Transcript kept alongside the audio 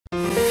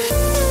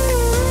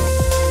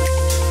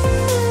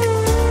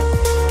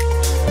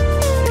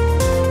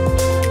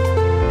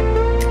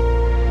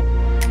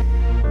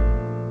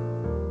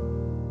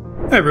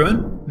Hi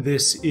everyone,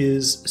 this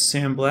is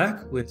Sam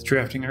Black with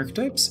Drafting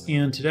Archetypes,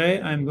 and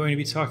today I'm going to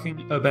be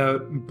talking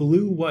about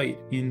blue-white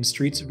in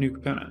Streets of New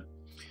Capenna.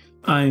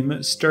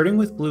 I'm starting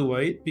with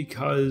blue-white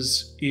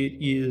because it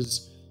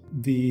is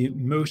the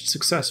most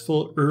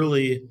successful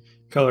early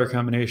color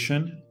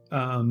combination,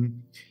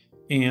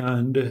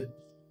 and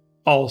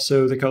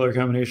also the color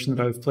combination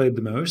that I've played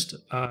the most.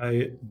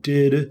 I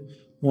did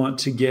want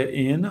to get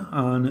in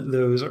on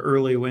those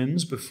early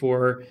wins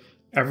before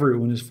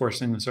everyone is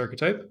forcing this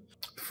archetype.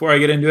 Before I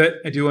get into it,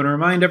 I do want to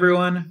remind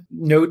everyone,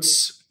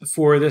 notes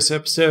for this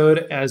episode,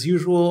 as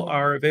usual,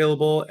 are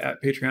available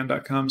at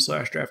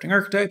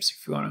patreon.com/draftingarchetypes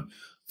if you want to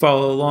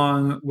follow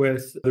along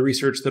with the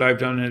research that I've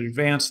done in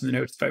advance and the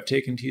notes that I've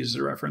taken to use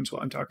as a reference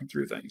while I'm talking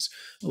through things,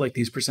 like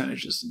these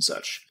percentages and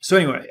such. So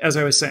anyway, as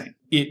I was saying,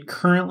 it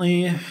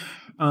currently,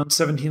 on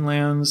 17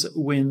 lands,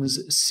 wins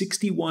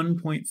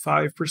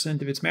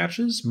 61.5% of its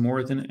matches,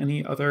 more than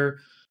any other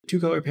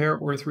two-color pair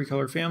or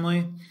three-color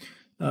family.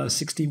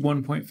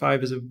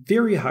 61.5 is a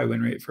very high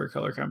win rate for a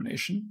color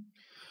combination.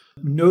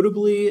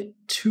 Notably,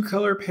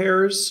 two-color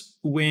pairs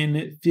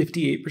win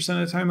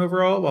 58% of the time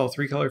overall, while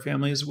three-color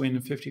families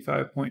win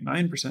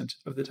 55.9%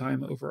 of the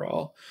time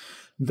overall.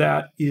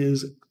 That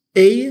is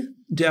a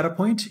data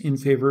point in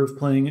favor of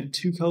playing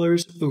two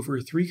colors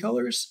over three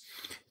colors.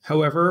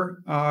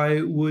 However,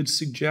 I would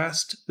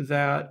suggest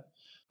that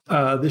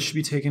this should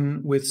be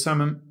taken with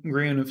some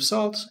grain of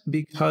salt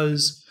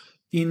because,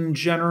 in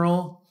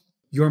general,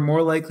 you're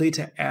more likely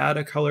to add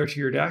a color to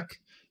your deck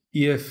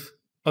if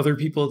other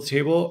people at the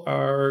table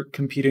are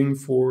competing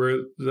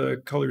for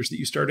the colors that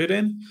you started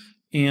in,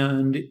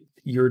 and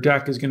your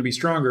deck is going to be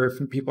stronger if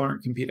people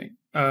aren't competing.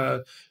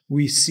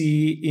 We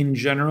see in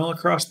general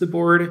across the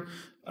board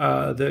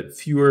that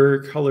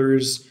fewer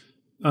colors,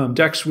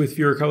 decks with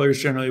fewer colors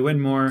generally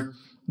win more,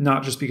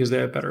 not just because they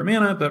have better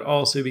mana, but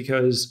also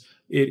because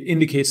it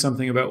indicates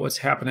something about what's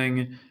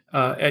happening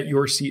at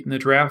your seat in the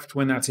draft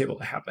when that's able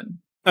to happen.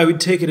 I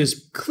would take it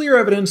as clear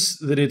evidence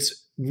that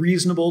it's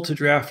reasonable to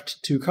draft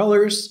two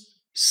colors,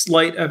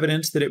 slight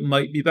evidence that it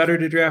might be better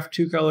to draft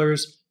two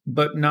colors,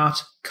 but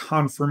not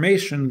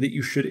confirmation that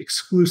you should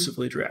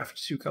exclusively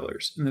draft two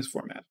colors in this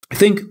format. I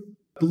think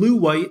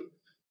blue-white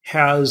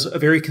has a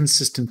very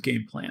consistent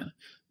game plan.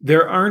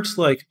 There aren't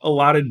like a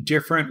lot of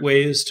different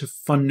ways to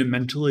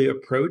fundamentally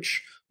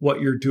approach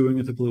what you're doing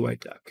with a blue-white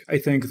deck. I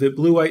think that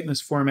blue-white in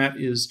this format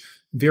is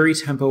very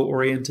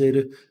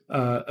tempo-oriented,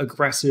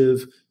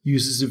 aggressive,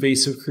 uses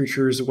evasive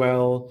creatures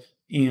well,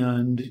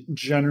 and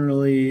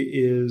generally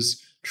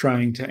is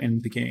trying to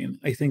end the game.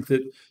 I think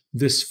that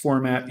this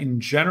format in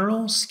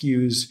general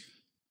skews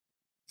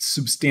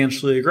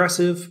substantially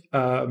aggressive.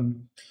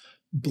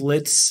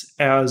 Blitz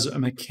as a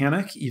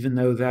mechanic, even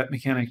though that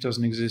mechanic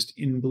doesn't exist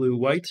in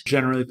blue-white,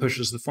 generally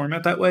pushes the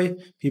format that way.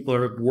 People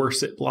are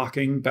worse at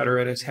blocking, better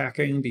at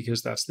attacking,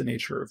 because that's the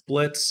nature of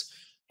Blitz.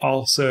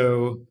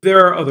 Also,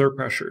 there are other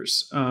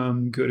pressures,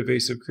 good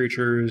evasive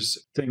creatures,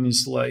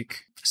 things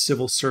like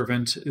Civil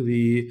Servant,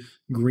 the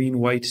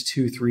green-white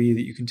 2/3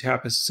 that you can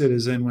tap as a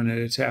citizen when it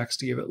attacks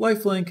to give it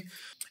lifelink.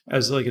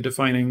 As like a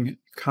defining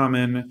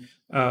common,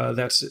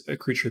 that's a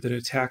creature that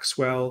attacks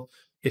well.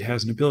 It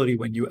has an ability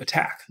when you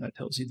attack. That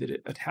tells you that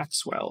it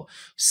attacks well.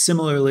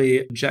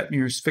 Similarly,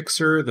 Jetmir's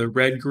Fixer, the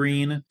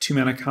red-green,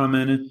 2-mana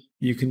common.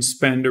 You can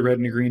spend a red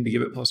and a green to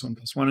give it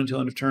 +1/+1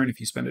 until end of turn. If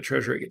you spend a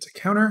treasure, it gets a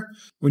counter.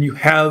 When you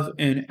have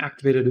an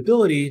activated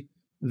ability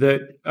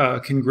that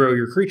can grow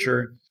your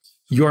creature,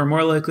 you're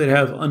more likely to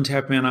have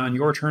untapped mana on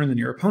your turn than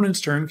your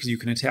opponent's turn because you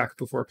can attack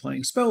before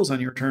playing spells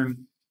on your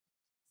turn.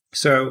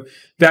 So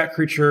that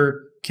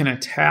creature can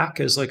attack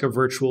as like a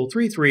virtual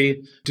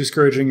 3/3,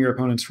 discouraging your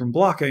opponents from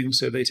blocking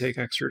so they take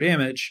extra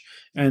damage,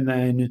 and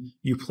then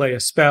you play a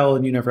spell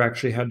and you never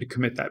actually had to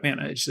commit that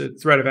mana. It's the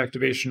threat of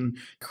activation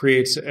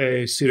creates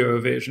a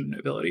pseudo-evasion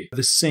ability.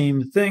 The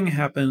same thing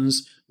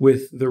happens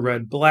with the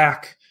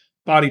red-black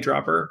body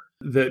dropper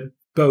that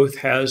both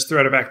has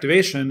threat of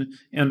activation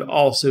and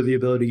also the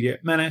ability to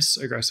get menace,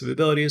 aggressive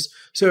abilities.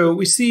 So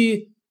we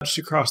see just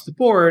across the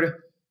board,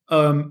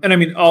 and I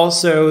mean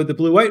also the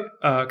blue-white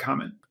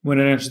common. When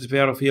it enters the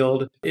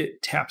battlefield,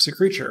 it taps a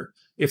creature.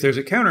 If there's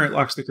a counter, it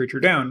locks the creature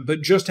down.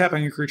 But just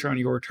tapping a creature on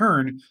your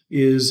turn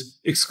is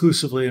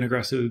exclusively an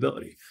aggressive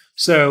ability.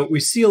 So we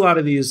see a lot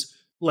of these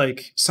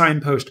like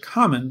signpost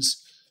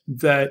commons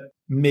that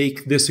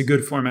make this a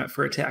good format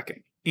for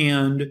attacking.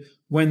 And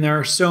when there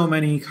are so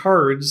many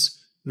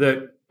cards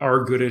that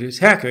are good at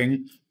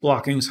attacking,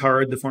 blocking's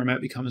hard, the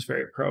format becomes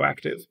very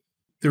proactive.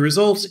 The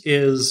result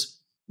is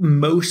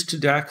most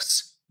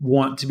decks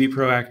want to be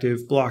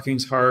proactive,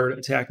 blocking's hard,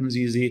 attacking's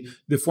easy.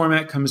 The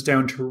format comes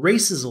down to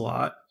races a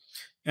lot.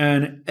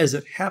 And as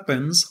it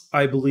happens,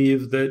 I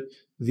believe that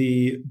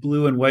the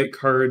blue and white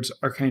cards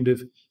are kind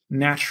of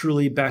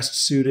naturally best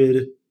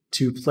suited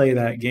to play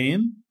that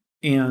game.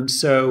 And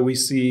so we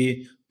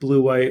see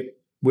blue-white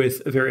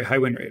with a very high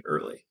win rate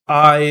early.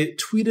 I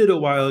tweeted a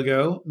while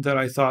ago that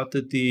I thought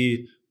that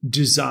the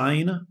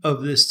design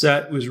of this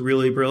set was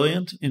really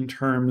brilliant in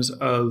terms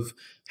of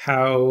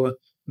how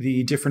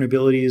the different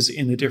abilities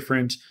in the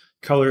different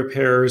color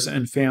pairs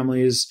and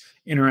families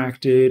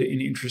interacted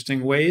in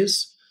interesting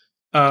ways,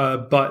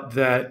 but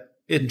that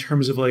in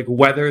terms of like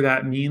whether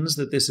that means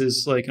that this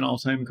is like an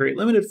all-time great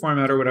limited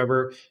format or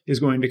whatever is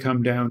going to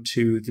come down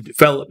to the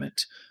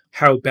development,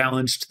 how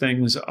balanced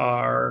things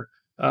are,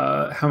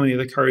 how many of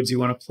the cards you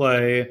want to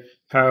play,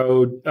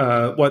 how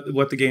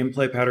what the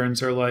gameplay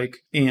patterns are like.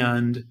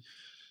 And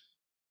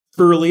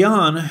early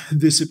on,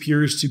 this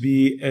appears to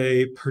be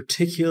a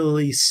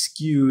particularly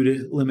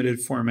skewed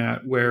limited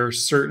format where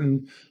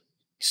certain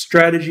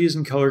strategies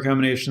and color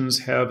combinations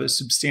have a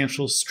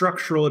substantial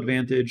structural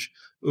advantage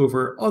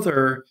over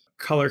other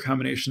color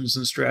combinations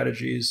and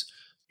strategies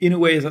in a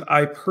way that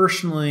I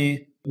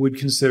personally would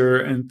consider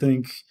and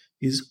think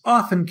is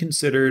often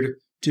considered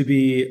to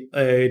be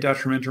a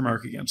detriment or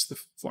mark against the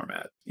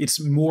format. It's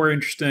more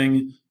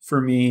interesting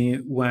for me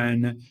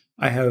when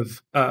I have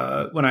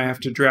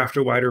to draft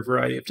a wider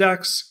variety of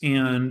decks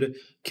and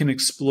can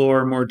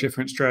explore more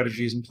different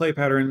strategies and play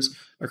patterns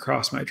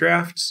across my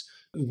drafts.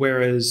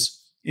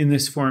 Whereas in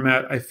this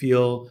format, I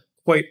feel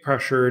quite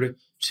pressured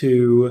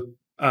to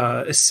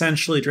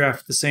essentially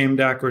draft the same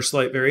deck or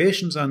slight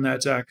variations on that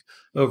deck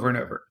over and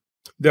over.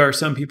 There are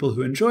some people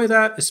who enjoy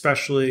that,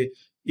 especially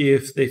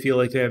if they feel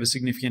like they have a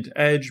significant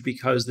edge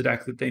because the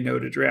deck that they know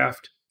to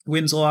draft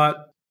wins a lot.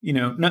 You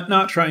know,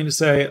 not trying to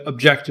say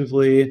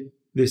objectively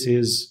this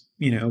is,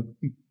 you know,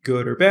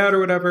 good or bad or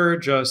whatever,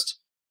 just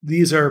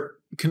these are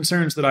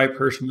concerns that I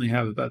personally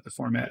have about the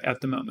format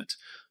at the moment.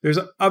 There's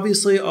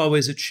obviously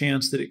always a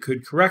chance that it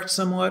could correct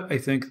somewhat. I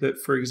think that,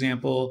 for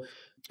example,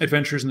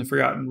 Adventures in the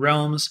Forgotten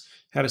Realms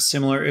had a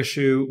similar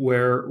issue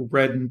where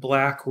red and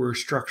black were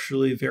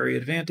structurally very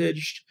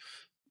advantaged.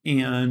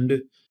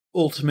 And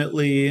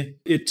ultimately,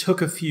 it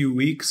took a few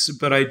weeks,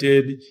 but I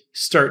did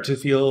start to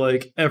feel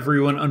like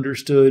everyone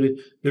understood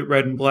that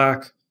red and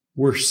black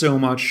were so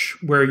much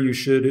where you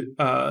should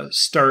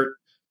start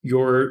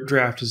your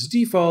draft as a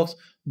default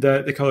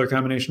that the color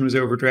combination was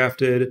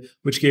overdrafted,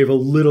 which gave a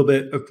little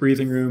bit of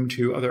breathing room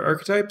to other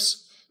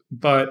archetypes.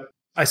 But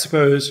I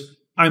suppose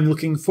I'm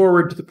looking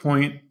forward to the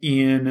point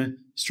in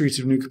Streets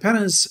of New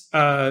Capenna's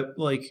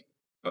like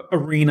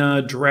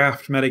arena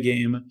draft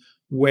metagame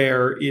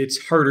where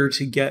it's harder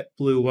to get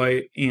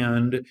blue-white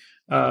and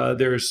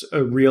there's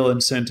a real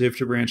incentive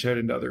to branch out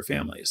into other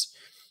families.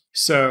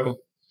 So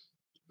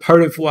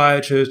part of why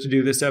I chose to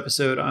do this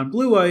episode on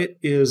blue-white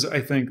is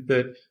I think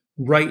that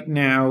right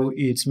now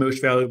it's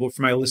most valuable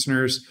for my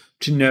listeners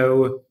to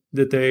know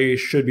that they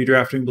should be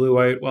drafting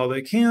blue-white while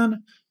they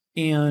can.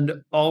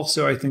 And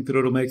also, I think that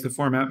it'll make the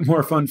format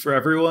more fun for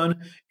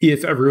everyone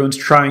if everyone's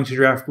trying to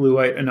draft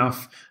blue-white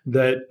enough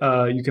that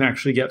you can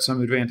actually get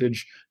some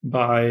advantage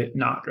by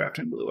not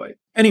drafting blue-white.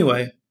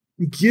 Anyway,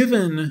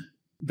 given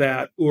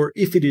that, or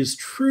if it is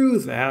true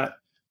that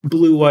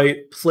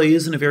blue-white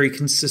plays in a very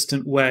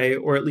consistent way,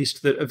 or at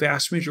least that a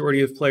vast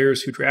majority of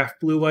players who draft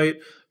blue-white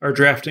are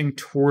drafting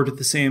toward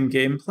the same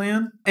game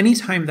plan,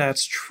 anytime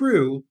that's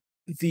true,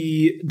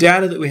 the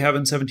data that we have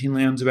in 17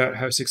 Lands about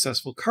how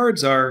successful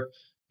cards are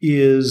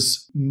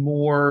is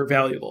more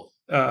valuable.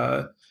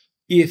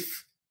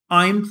 If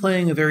I'm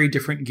playing a very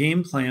different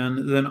game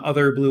plan than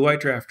other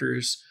blue-white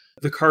drafters,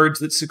 the cards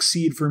that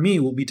succeed for me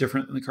will be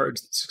different than the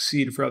cards that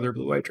succeed for other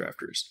blue-white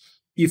drafters.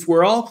 If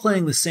we're all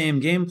playing the same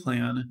game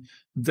plan,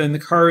 then the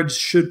cards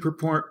should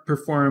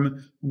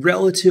perform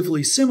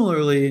relatively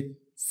similarly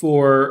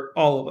for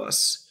all of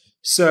us.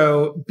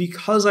 So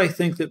because I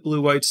think that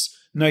blue-white's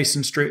nice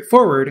and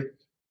straightforward,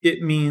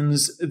 it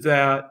means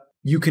that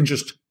you can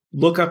just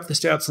look up the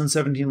stats on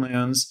 17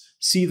 Lands,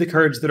 see the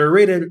cards that are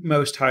rated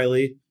most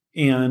highly,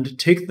 and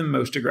take them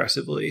most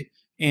aggressively,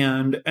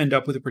 and end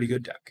up with a pretty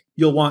good deck.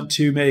 You'll want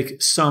to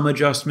make some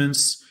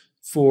adjustments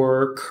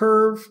for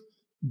curve,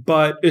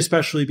 but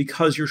especially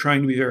because you're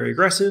trying to be very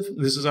aggressive.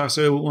 This is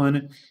also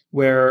one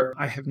where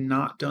I have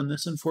not done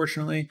this,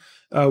 unfortunately,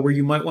 where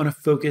you might want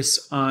to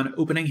focus on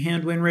opening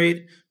hand win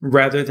rate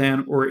rather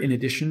than, or in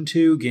addition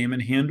to, game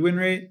and hand win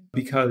rate,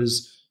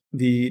 because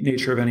the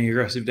nature of any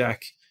aggressive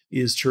deck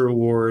is to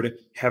reward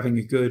having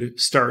a good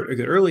start, a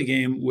good early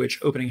game, which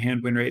opening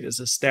hand win rate as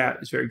a stat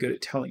is very good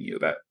at telling you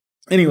about.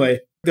 Anyway,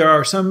 there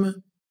are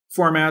some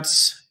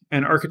formats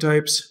and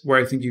archetypes where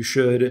I think you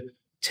should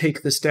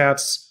take the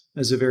stats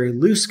as a very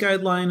loose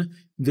guideline.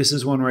 This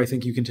is one where I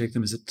think you can take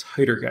them as a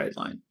tighter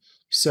guideline.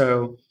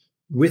 So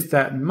with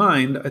that in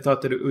mind, I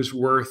thought that it was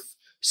worth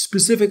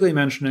specifically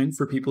mentioning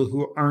for people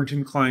who aren't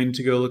inclined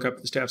to go look up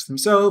the stats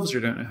themselves or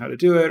don't know how to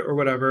do it or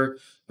whatever,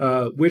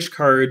 which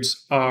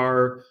cards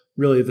are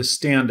really the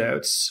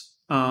standouts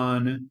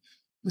on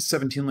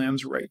 17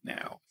 Lands right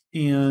now.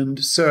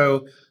 And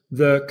so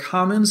the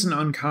commons and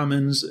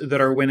uncommons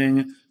that are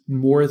winning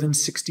more than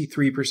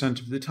 63%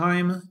 of the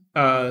time,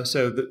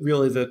 so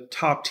really the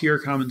top tier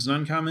commons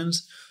and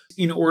uncommons,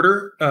 in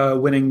order,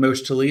 winning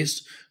most to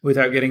least,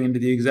 without getting into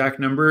the exact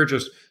number,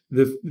 just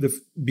the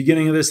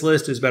beginning of this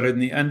list is better than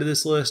the end of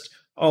this list.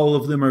 All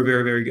of them are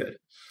very, very good.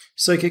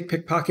 Psychic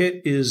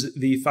Pickpocket is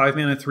the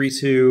 5-mana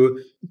 3/2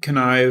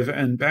 connive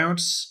and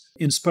bounce.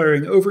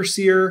 Inspiring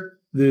Overseer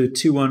the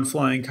 2/1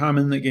 flying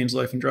common that gains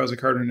life and draws a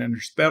card when it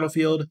enters the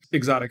battlefield.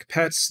 Exotic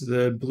Pets,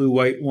 the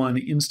blue-white 1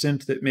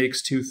 instant that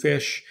makes 2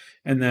 fish.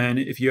 And then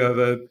if you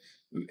have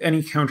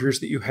any counters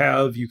that you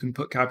have, you can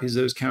put copies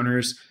of those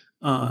counters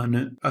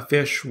on a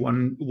fish,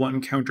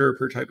 one counter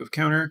per type of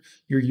counter.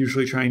 You're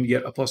usually trying to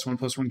get a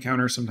 +1/+1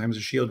 counter, sometimes a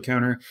shield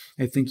counter.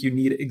 I think you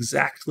need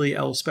exactly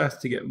Elspeth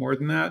to get more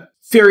than that.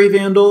 Fairy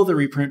Vandal, the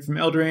reprint from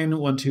Eldraine,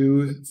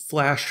 1/2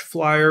 flash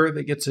flyer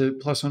that gets a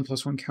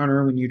 +1/+1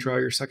 counter when you draw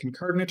your second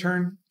card in a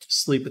turn.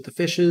 Sleep with the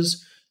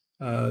Fishes,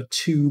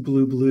 2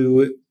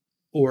 blue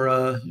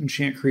aura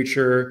enchant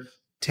creature,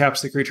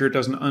 taps the creature, it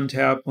doesn't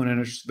untap. When it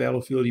enters the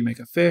battlefield, you make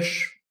a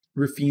fish.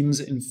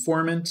 Rafine's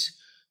Informant,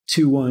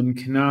 2/1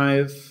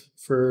 Connive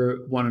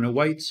for 1 and a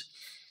white.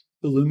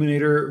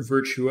 Illuminator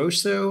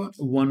Virtuoso,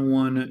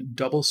 1/1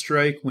 double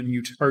strike when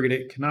you target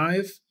it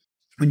connive,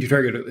 when you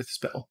target it with a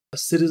spell. A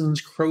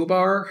Citizen's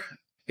Crowbar,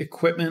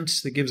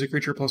 equipment that gives a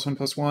creature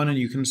 +1/+1, and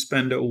you can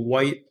spend a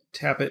white,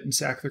 tap it, and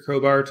sack the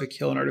crowbar to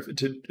kill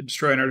to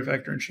destroy an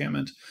artifact or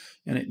enchantment.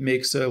 And it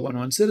makes a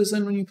 1/1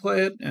 citizen when you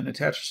play it and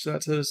attaches to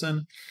that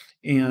citizen.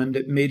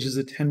 And Mage's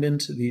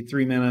Attendant, the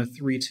 3 mana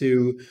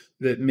 3/2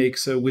 that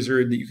makes a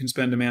wizard that you can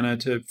spend a mana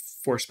to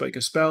force spike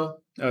a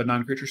spell, a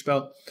non-creature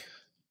spell.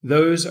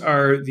 Those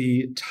are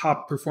the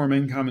top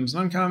performing commons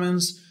and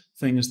uncommons,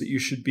 things that you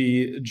should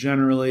be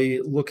generally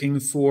looking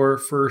for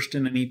first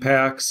in any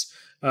packs,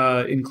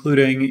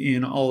 including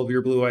in all of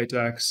your blue-white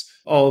decks.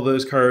 All of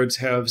those cards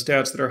have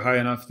stats that are high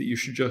enough that you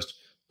should just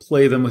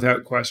play them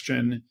without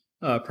question,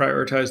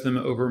 prioritize them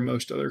over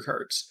most other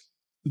cards.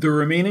 The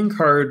remaining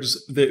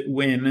cards that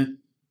win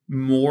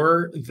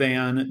more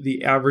than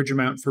the average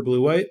amount for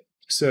blue-white,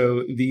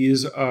 so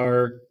these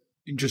are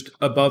just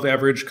above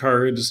average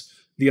cards,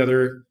 the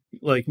other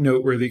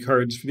noteworthy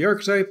cards for the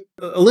archetype,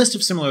 a list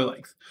of similar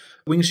length.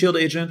 Winged Shield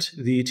Agent,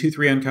 the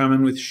 2/3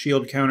 uncommon with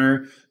shield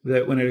counter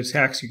that when it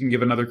attacks you can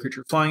give another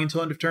creature flying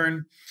until end of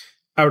turn.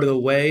 Out of the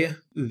Way,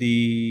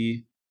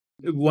 the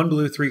 1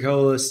 blue 3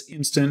 colorless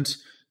instant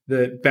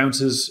that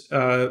bounces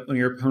on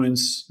your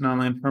opponent's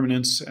non-land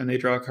permanents and they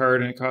draw a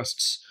card and it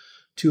costs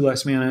 2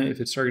 less mana if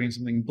it's targeting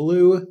something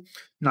blue.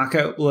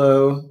 Knockout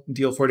Blow,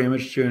 deal 4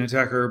 damage to an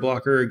attacker or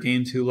blocker,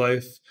 gain 2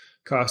 life,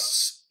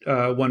 costs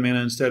 1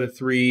 mana instead of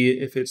 3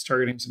 if it's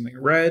targeting something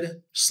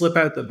red. Slip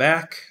Out the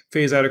Back,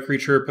 phase out a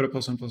creature, put a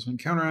 +1/+1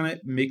 counter on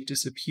it, make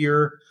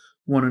disappear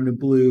 1 and a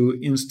blue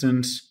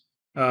instant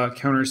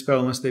counter spell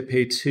unless they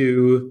pay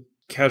 2,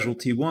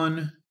 casualty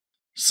 1.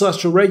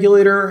 Celestial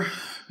Regulator,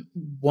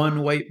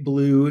 1 white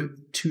blue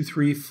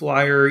 2/3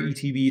 flyer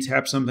ETB,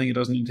 tap something. It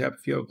doesn't untap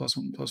if you have a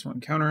 +1/+1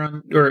 counter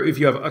on, or if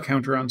you have a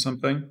counter on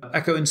something.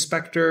 Echo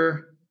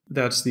Inspector,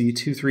 that's the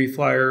 2/3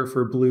 flyer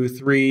for blue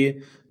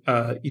 3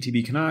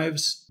 ETB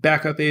connives.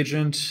 Backup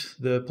Agent,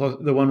 the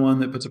 1/1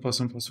 that puts a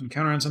 +1/+1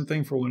 counter on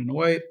something for 1 and a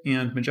white.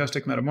 And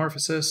Majestic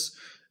Metamorphosis,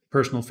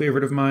 personal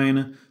favorite of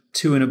mine,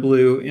 2 and a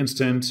blue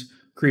instant.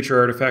 Creature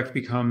artifact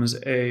becomes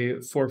a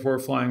 4/4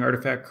 flying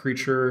artifact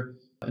creature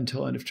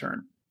until end of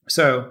turn.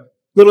 So,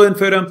 little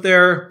info dump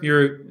there.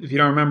 If you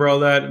don't remember all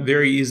that,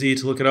 very easy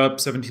to look it up,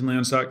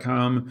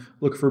 17lands.com.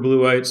 Look for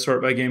blue-white,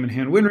 sort by game and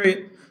hand win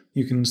rate.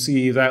 You can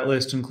see that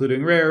list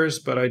including rares,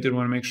 but I did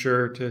want to make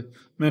sure to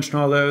mention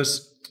all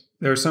those.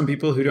 There are some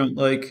people who don't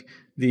like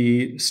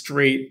the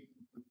straight,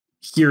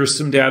 here's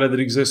some data that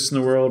exists in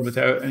the world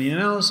without any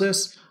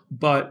analysis,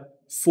 but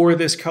for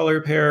this color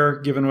pair,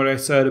 given what I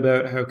said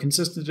about how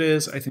consistent it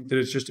is, I think that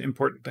it's just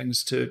important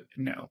things to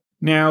know.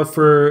 Now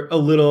for a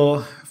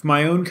little of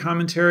my own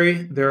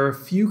commentary, there are a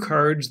few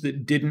cards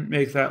that didn't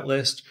make that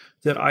list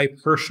that I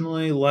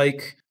personally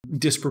like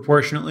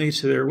disproportionately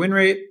to their win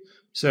rate.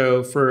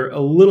 So for a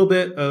little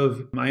bit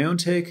of my own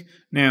take,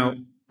 now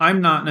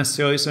I'm not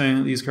necessarily saying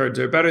that these cards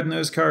are better than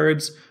those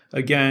cards.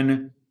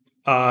 Again,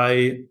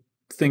 I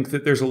think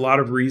that there's a lot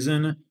of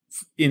reason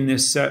in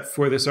this set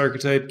for this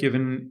archetype,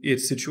 given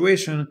its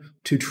situation,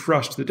 to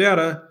trust the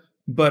data.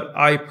 But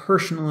I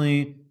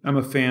personally am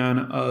a fan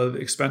of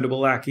Expendable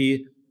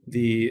Lackey,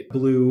 the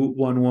blue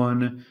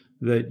 1/1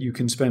 that you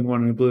can spend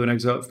 1 and a blue and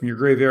exile it from your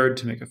graveyard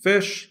to make a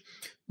fish.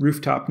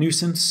 Rooftop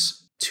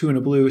Nuisance, 2 and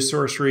a blue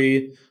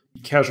sorcery,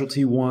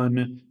 casualty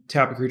 1,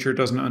 tap a creature,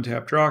 doesn't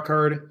untap, draw a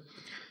card.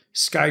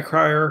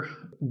 Skycrier,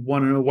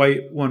 1 and a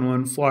white,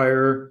 1/1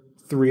 flyer,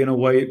 3 and a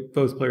white,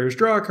 both players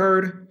draw a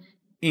card.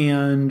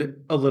 And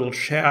a little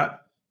chat,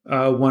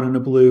 1 and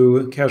a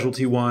blue,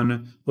 casualty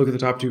 1, look at the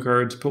top 2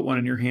 cards, put 1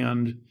 in your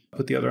hand,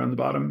 put the other on the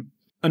bottom.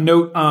 A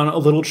note on a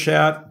little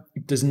chat,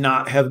 it does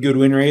not have good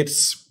win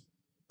rates.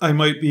 I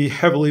might be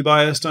heavily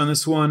biased on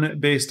this one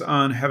based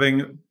on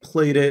having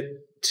played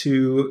it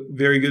to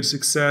very good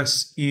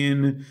success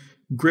in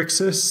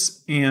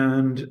Grixis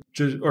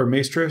or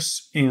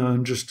Maestris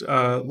and just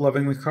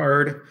loving the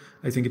card.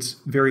 I think it's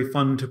very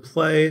fun to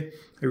play.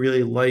 I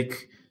really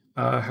like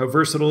how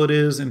versatile it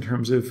is in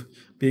terms of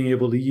being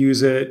able to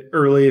use it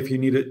early if you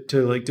need it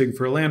to dig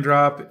for a land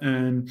drop,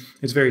 and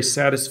it's very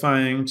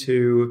satisfying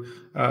to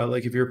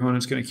if your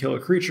opponent's going to kill a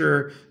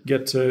creature,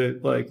 get to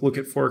look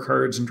at 4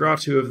 cards and draw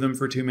 2 of them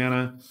for 2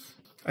 mana.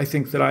 I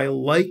think that I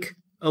like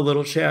a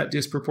little chat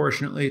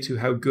disproportionately to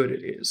how good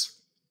it is.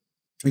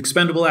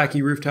 Expendable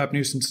Aki, Rooftop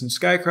Nuisance, and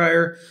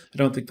Skycrier, I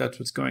don't think that's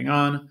what's going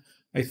on.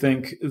 I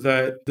think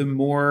that the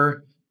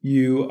more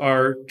you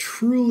are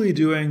truly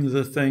doing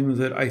the thing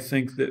that I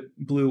think that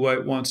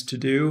blue-white wants to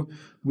do,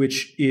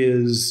 which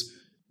is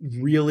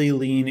really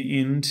lean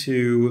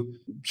into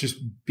just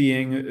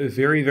being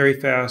very, very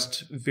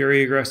fast,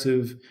 very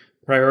aggressive,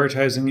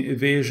 prioritizing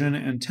evasion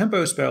and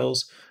tempo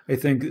spells, I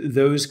think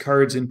those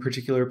cards in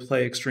particular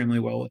play extremely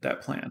well with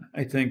that plan.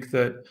 I think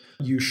that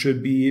you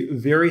should be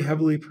very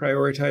heavily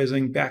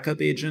prioritizing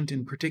Backup Agent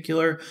in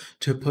particular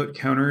to put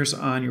counters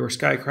on your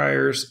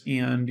Skycriers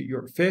and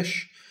your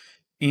fish.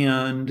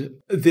 And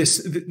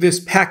this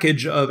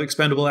package of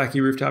Expendable Aki,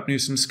 Rooftop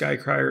Nuisance,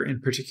 Skycrier in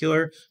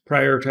particular,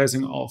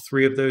 prioritizing all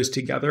three of those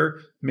together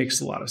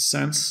makes a lot of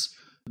sense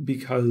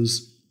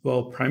because,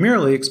 well,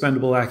 primarily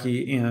Expendable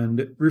Aki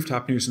and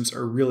Rooftop Nuisance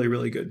are really,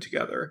 really good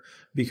together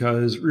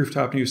because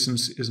Rooftop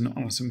Nuisance is an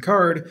awesome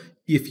card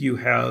if you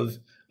have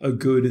a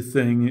good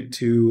thing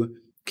to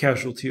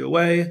casualty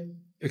away.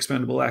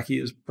 Expendable Aki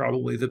is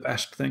probably the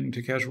best thing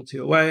to casualty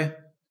away.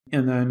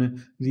 And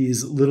then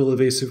these little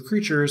evasive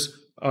creatures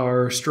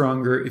are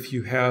stronger if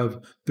you have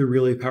the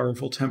really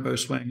powerful tempo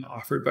swing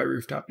offered by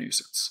Rooftop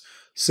Nuisance.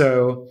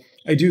 So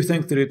I do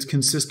think that it's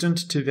consistent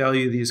to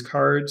value these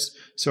cards.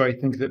 So I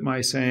think that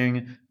my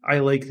saying, I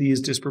like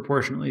these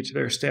disproportionately to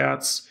their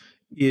stats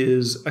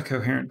is a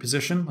coherent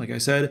position. Like I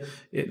said,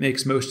 it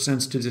makes most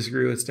sense to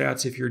disagree with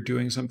stats if you're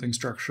doing something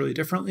structurally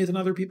differently than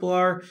other people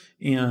are.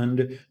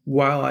 And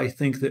while I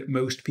think that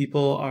most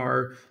people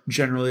are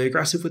generally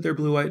aggressive with their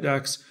blue-white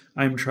decks,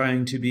 I'm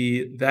trying to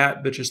be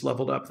that, but just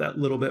leveled up that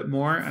little bit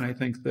more. And I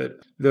think that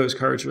those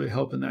cards really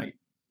help in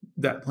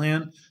that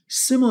plan.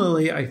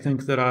 Similarly, I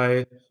think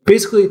that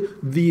basically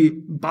the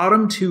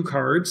bottom two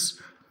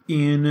cards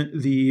in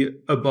the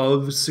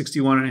above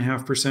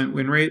 61.5%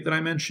 win rate that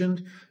I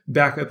mentioned,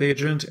 Backup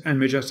Agent and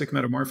Majestic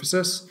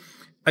Metamorphosis,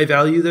 I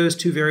value those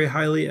two very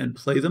highly and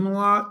play them a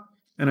lot.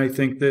 And I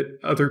think that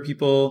other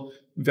people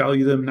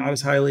value them not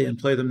as highly and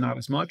play them not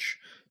as much.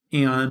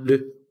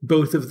 And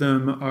both of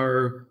them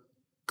are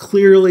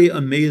clearly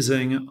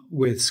amazing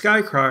with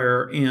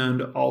Skycrier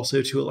and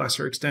also to a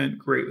lesser extent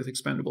great with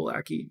Expendable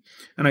Aki.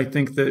 And I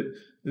think that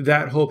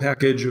that whole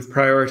package of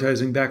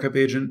prioritizing Backup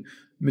Agent,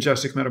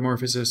 Majestic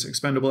Metamorphosis,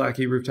 Expendable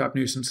Aki, Rooftop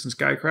Nuisance, and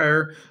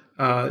Skycrier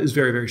is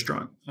very, very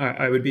strong.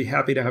 I would be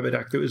happy to have a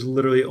deck that was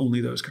literally only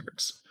those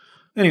cards.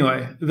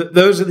 Anyway,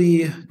 those are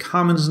the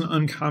commons and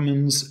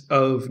uncommons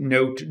of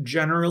note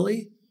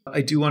generally.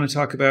 I do want to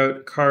talk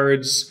about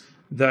cards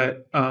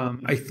that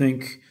I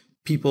think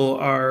people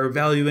are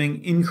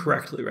valuing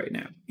incorrectly right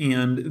now.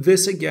 And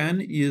this,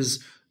 again,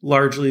 is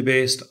largely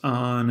based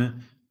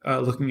on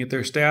looking at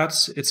their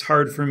stats. It's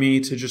hard for me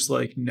to just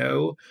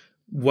know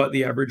what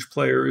the average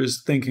player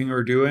is thinking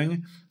or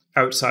doing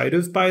outside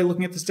of by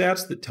looking at the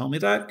stats that tell me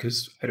that,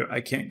 because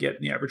I can't get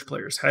in the average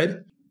player's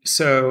head.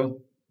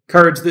 So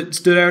cards that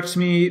stood out to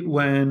me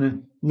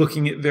when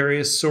looking at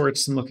various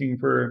sorts and looking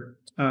for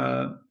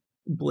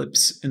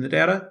blips in the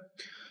data.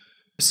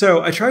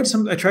 So I tried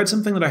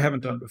something that I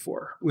haven't done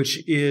before,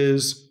 which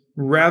is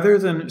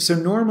so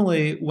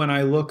normally when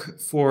I look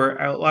for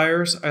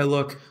outliers, I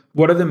look,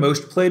 what are the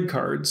most played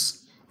cards?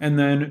 And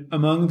then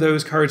among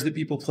those cards that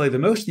people play the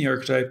most in the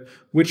archetype,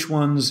 which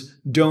ones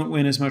don't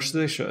win as much as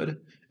they should?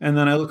 And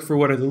then I look for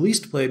what are the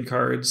least played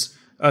cards,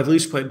 the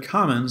least played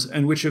commons,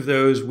 and which of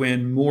those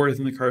win more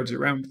than the cards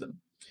around them.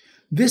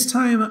 This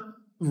time,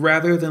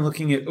 rather than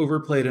looking at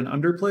overplayed and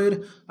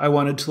underplayed, I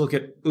wanted to look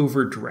at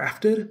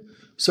overdrafted.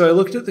 So I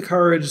looked at the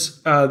cards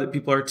that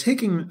people are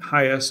taking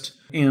highest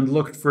and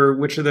looked for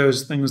which of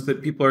those things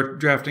that people are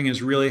drafting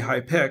as really high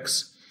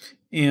picks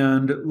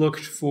and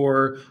looked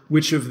for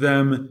which of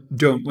them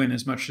don't win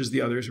as much as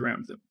the others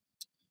around them.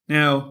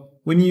 Now,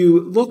 when you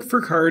look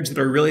for cards that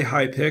are really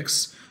high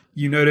picks,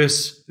 you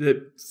notice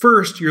that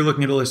first you're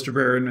looking at a list of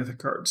rare and mythic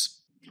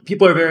cards.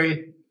 People are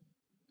very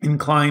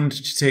inclined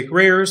to take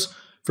rares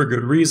for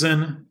good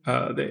reason.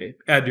 They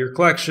add to your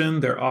collection.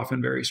 They're often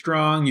very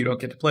strong. You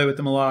don't get to play with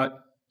them a lot.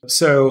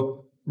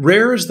 So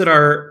rares that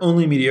are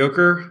only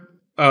mediocre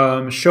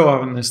show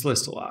up on this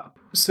list a lot.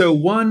 So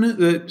one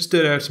that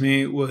stood out to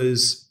me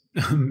was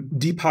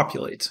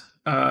Depopulate.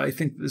 I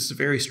think this is a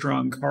very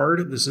strong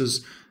card. This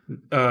is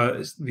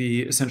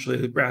essentially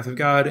the Wrath of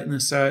God in the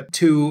set.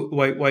 2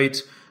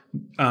 white.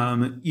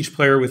 Each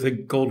player with a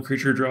gold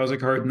creature draws a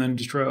card and then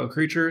destroy all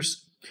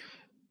creatures.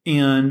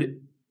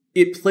 And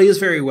it plays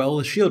very well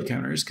with shield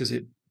counters because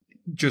it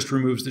just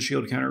removes the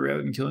shield counter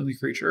rather than killing the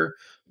creature.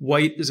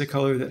 White is a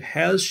color that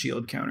has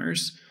shield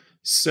counters,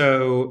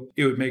 so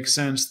it would make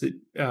sense that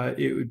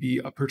it would be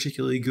a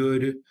particularly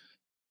good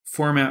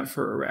format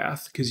for a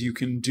Wrath, because you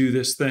can do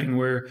this thing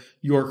where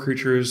your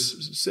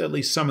creatures, at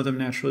least some of them,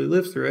 naturally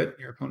live through it, and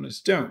your opponents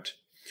don't.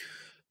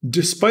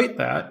 Despite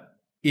that,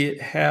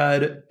 it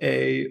had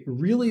a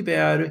really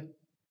bad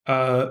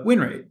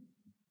win rate,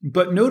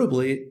 but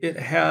notably, it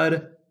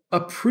had a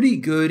pretty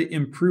good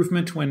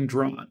improvement when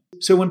drawn.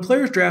 So when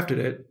players drafted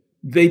it,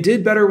 they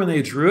did better when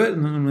they drew it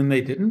and when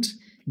they didn't.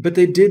 but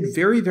they did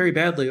very, very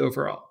badly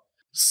overall.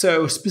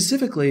 So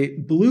specifically,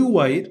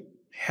 blue-white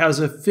has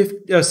a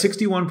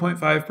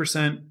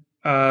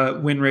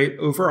 61.5% win rate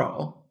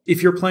overall.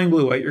 If you're playing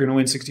blue-white, you're going to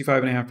win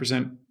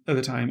 65.5% of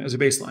the time as a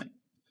baseline.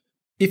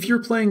 If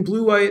you're playing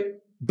blue-white,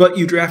 but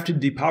you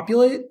drafted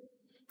Depopulate,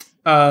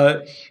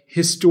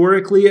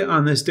 historically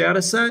on this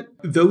data set,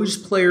 those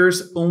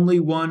players only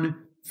won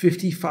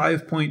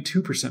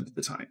 55.2% of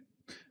the time,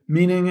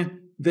 meaning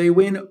they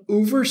win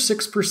over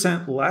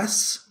 6%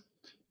 less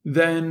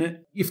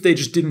than if they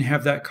just didn't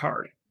have that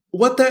card.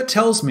 What that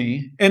tells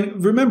me,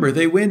 and remember,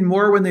 they win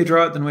more when they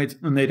draw it than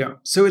when they don't.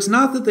 So it's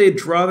not that they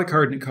draw the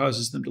card and it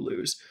causes them to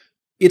lose.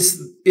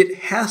 It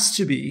has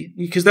to be,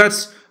 because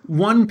that's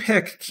one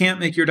pick can't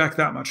make your deck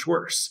that much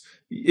worse.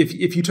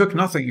 If you took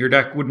nothing, your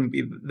deck wouldn't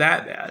be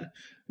that bad.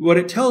 What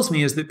it tells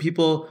me is that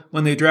people,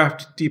 when they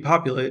draft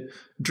Depopulate,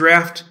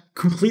 draft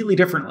completely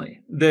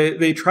differently.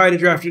 They try to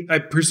draft,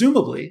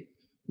 presumably,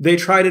 they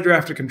try to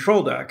draft a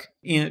control deck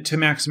to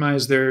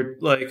maximize their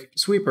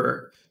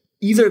sweeper.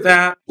 Either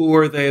that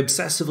or they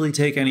obsessively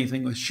take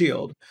anything with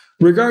shield.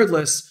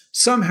 Regardless,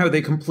 somehow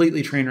they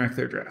completely train wreck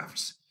their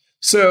drafts.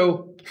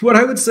 So what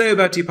I would say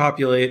about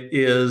Depopulate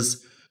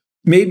is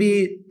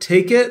maybe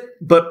take it,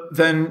 but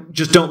then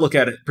just don't look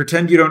at it.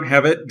 Pretend you don't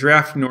have it,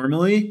 draft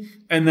normally,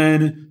 and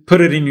then put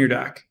it in your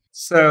deck.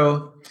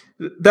 So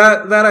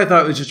that I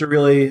thought was just a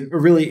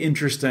really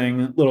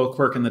interesting little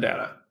quirk in the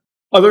data.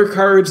 Other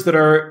cards that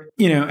are,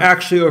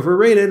 actually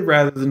overrated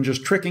rather than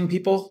just tricking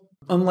people.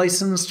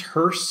 Unlicensed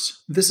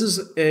Hearse. This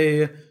is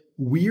a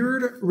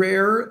weird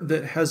rare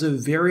that has a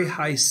very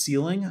high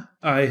ceiling.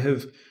 I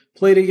have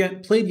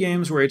played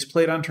games where it's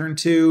played on turn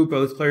 2.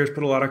 Both players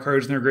put a lot of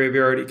cards in their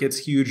graveyard. It gets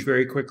huge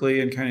very quickly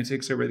and kind of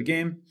takes over the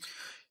game.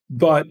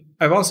 But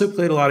I've also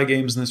played a lot of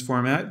games in this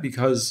format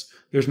because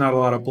there's not a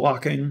lot of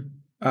blocking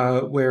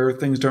where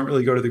things don't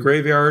really go to the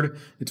graveyard.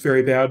 It's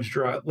very bad to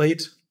draw it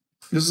late.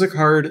 This is a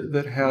card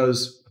that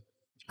has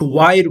a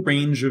wide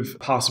range of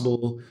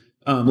possible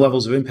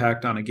levels of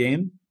impact on a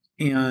game.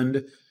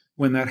 And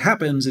when that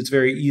happens, it's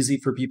very easy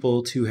for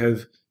people to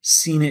have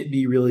seen it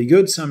be really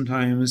good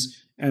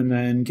sometimes and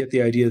then get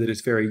the idea that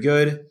it's very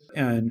good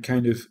and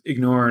kind of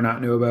ignore or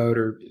not know about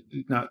or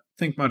not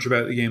think much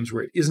about the games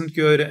where it isn't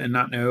good and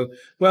not know,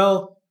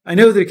 well, I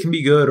know that it can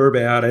be good or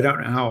bad. I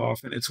don't know how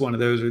often it's one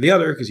of those or the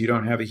other because you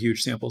don't have a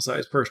huge sample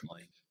size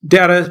personally.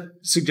 Data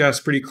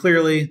suggests pretty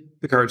clearly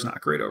the card's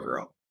not great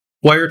overall.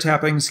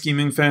 Wiretapping,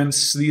 Scheming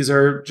Fence, these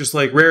are just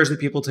rares that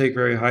people take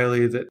very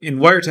highly. That in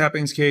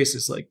Wiretapping's case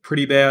is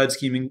pretty bad,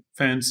 Scheming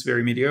Fence,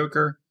 very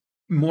mediocre.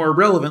 More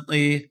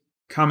relevantly,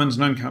 commons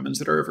and uncommons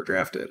that are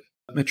overdrafted.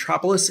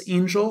 Metropolis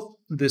Angel,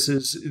 this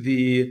is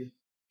the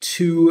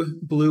 2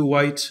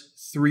 blue-white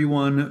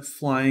 3/1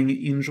 flying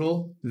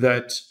angel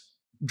that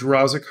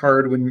draws a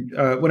card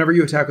whenever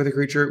you attack with a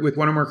creature, with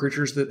one or more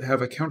creatures that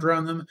have a counter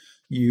on them,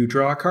 you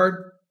draw a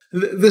card.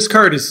 This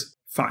card is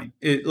fine.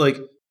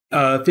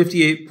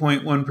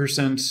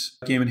 58.1%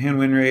 game in hand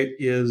win rate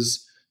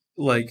is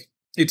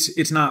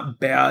it's not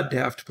bad to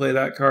have to play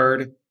that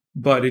card,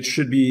 but it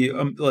should be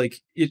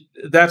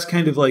that's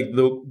kind of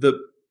the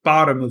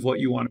bottom of what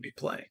you want to be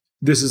playing.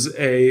 This is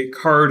a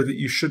card that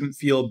you shouldn't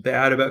feel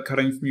bad about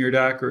cutting from your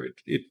deck, or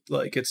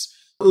it's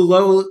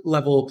low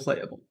level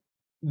playable.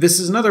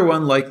 This is another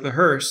one like the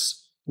Hearse,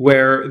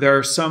 where there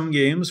are some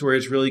games where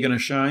it's really going to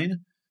shine.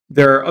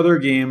 There are other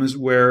games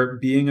where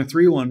being a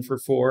 3/1 for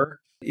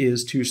 4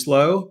 is too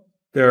slow.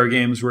 There are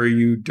games where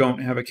you don't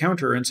have a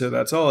counter, and so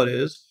that's all it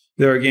is.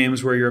 There are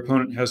games where your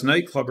opponent has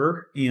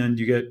Nightclubber, and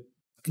you get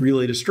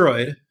really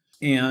destroyed.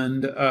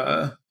 And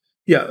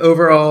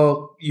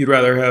overall, you'd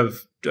rather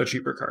have a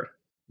cheaper card.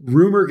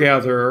 Rumor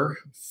Gatherer,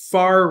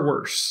 far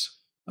worse.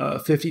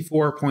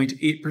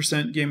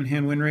 54.8% game in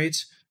hand win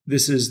rate.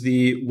 This is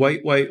the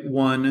white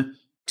 1,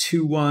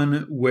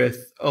 2/1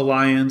 with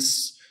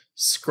Alliance,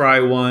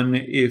 scry 1.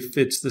 If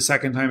it's the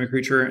second time a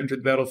creature entered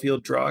the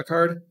battlefield, draw a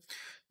card.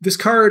 This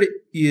card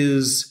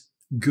is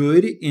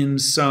good in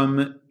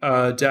some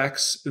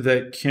decks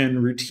that can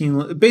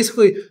routinely...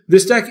 Basically,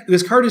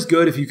 this card is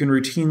good if you can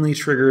routinely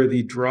trigger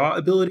the draw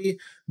ability,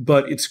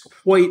 but it's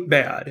quite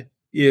bad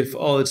if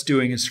all it's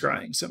doing is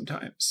scrying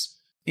sometimes.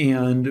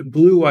 And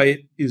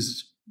blue-white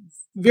is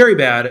very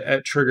bad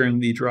at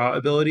triggering the draw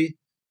ability,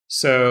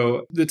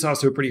 so it's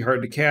also pretty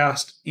hard to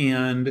cast.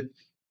 And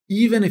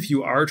even if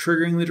you are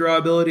triggering the draw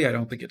ability, I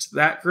don't think it's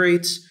that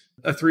great.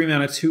 A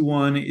 3-mana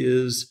 2/1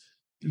 is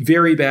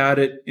very bad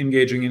at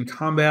engaging in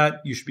combat.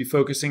 You should be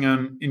focusing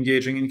on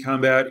engaging in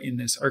combat in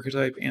this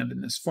archetype and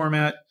in this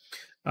format.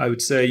 I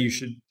would say you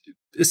should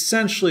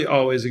essentially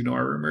always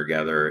ignore Rumor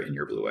Gatherer in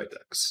your blue-white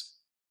decks.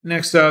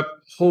 Next up,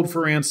 Hold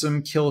for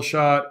Ransom, Kill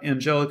Shot,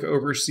 Angelic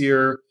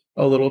Overseer,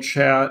 A Little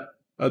Chat,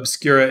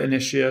 Obscura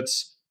Initiate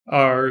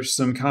are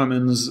some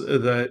commons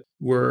that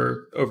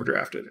were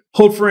overdrafted.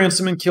 Hold for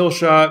Ransom and Kill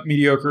Shot,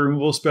 mediocre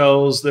removal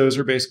spells. Those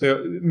are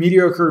basically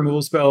mediocre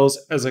removal spells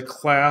as a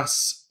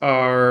class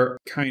are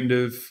kind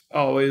of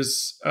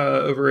always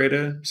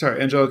overrated.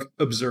 Sorry, Angelic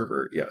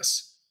Observer,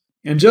 yes.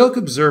 Angelic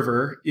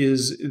Observer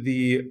is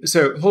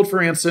so Hold for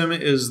Ransom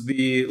is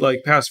the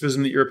like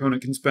pacifism that your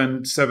opponent can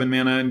spend 7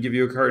 mana and give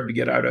you a card to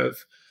get out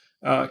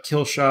of.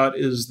 Kill Shot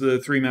is the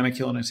 3 mana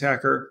kill an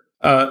attacker.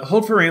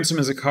 Hold for Ransom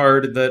is a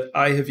card that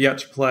I have yet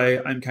to play.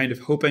 I'm kind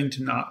of hoping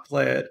to not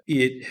play it.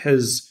 It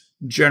has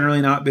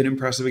generally not been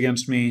impressive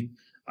against me.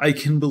 I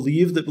can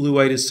believe that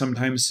blue-white is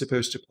sometimes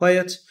supposed to play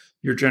it.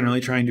 You're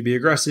generally trying to be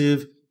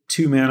aggressive.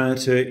 2 mana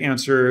to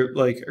answer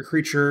like a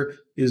creature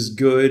is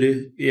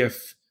good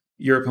if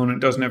your opponent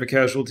doesn't have a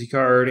casualty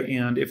card,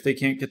 and if they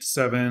can't get to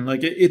 7,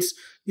 like it's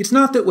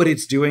not that what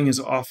it's doing is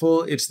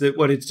awful. It's that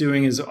what it's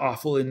doing is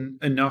awful in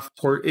in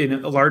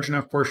a large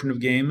enough portion of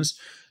games,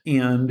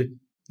 and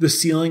the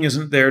ceiling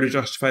isn't there to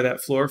justify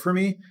that floor for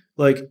me.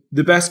 Like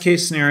the best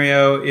case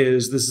scenario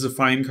is this is a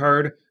fine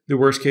card. The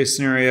worst case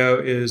scenario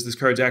is this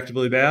card's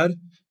actively bad,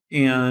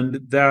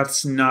 and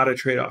that's not a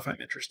trade-off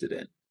I'm interested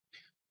in.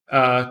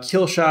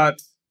 Kill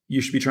Shot,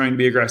 you should be trying to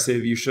be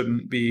aggressive. You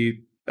shouldn't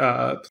be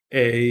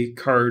a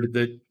card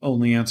that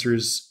only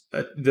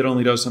that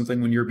only does something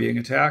when you're being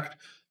attacked.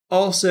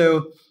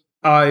 Also,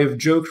 I've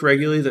joked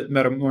regularly that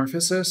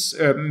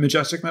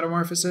Majestic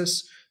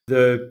Metamorphosis,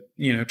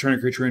 turn a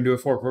creature into a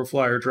 4/4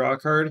 flyer, draw a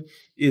card,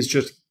 is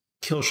just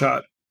Kill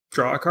Shot,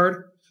 draw a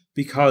card,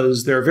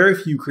 because there are very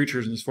few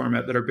creatures in this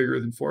format that are bigger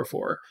than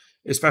 4/4.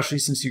 Especially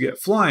since you get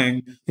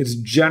flying,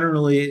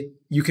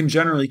 you can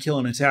generally kill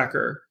an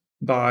attacker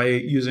by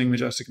using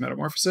Majestic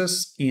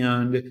Metamorphosis,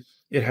 and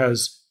it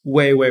has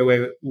way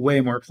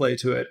more play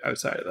to it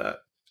outside of that.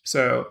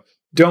 So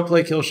don't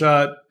play Kill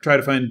Shot. Try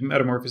to find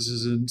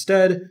Metamorphosis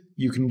instead.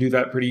 You can do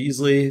that pretty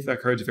easily.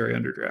 That card's very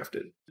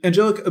underdrafted.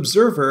 Angelic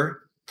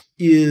Observer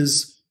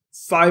is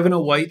 5 and a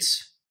white,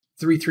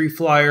 3/3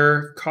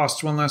 flyer,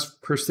 costs 1 less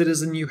per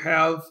citizen you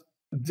have.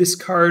 This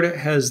card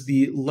has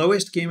the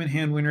lowest game in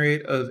hand win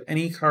rate of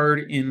any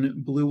card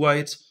in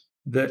blue-white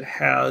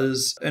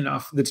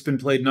that's been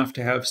played enough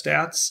to have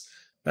stats.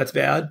 That's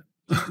bad.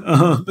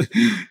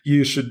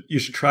 You should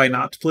try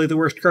not to play the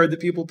worst card that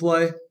people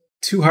play.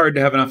 Too hard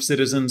to have enough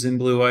citizens in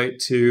blue-white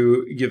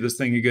to give this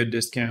thing a good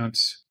discount.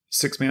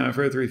 6 mana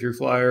for a 3/3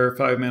 flyer,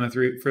 5 mana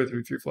for a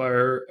 3/3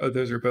 flyer. Oh,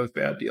 those are both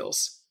bad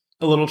deals.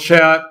 A little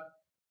chat.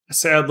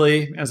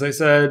 Sadly, as I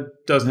said,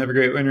 doesn't have a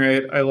great win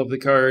rate. I love the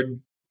card.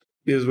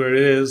 It is what it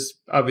is.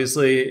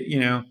 Obviously,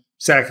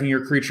 sacking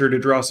your creature to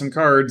draw some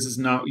cards is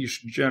not what you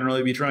should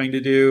generally be trying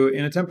to do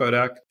in a tempo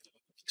deck.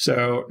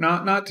 So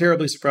not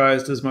terribly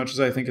surprised, as much as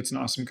I think it's an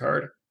awesome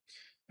card.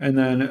 And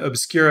then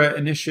Obscura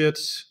Initiate,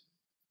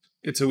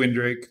 it's a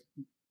Windrake.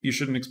 You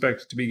shouldn't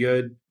expect it to be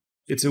good.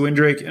 It's a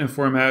Windrake in a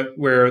format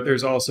where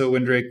there's also a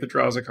Windrake that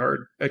draws a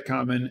card at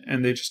common,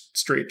 and they just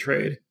straight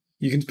trade.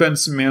 You can spend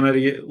some mana to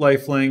get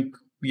lifelink.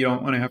 You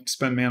don't want to have to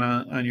spend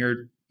mana on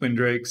your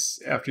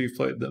Windrakes after you've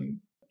played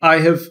them.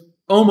 I have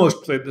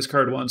almost played this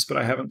card once, but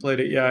I haven't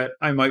played it yet.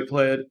 I might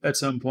play it at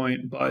some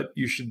point, but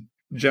you should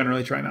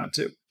generally try not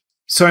to.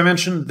 So I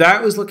mentioned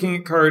that was looking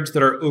at cards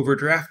that are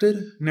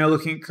overdrafted. Now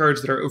looking at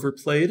cards that are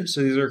overplayed.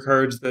 So these are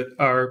cards that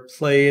are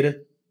played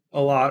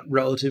a lot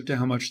relative to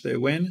how much they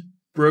win.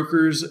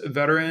 Broker's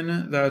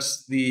Veteran,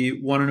 that's the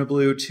 1 and a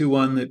blue,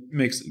 2/1 that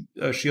makes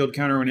a shield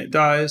counter when it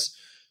dies.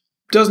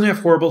 Doesn't have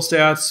horrible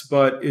stats,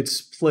 but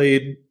it's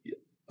played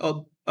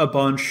a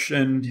bunch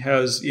and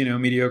has,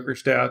 mediocre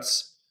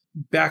stats.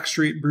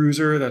 Backstreet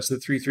Bruiser, that's the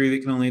 3/3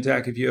 that can only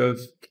attack if you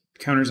have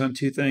counters on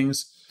 2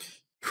 things.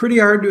 Pretty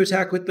hard to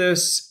attack with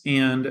this,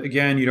 and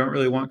again, you don't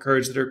really want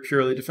cards that are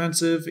purely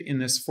defensive in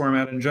this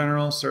format in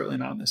general, certainly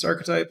not in this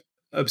archetype.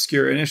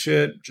 Obscure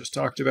Initiate, just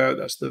talked about,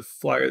 that's the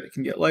flyer that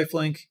can get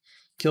lifelink.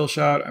 Kill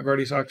Shot, I've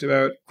already talked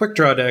about. Quick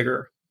Draw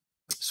Dagger,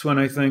 this one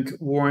I think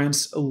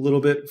warrants a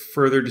little bit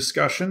further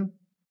discussion,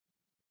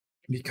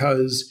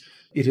 because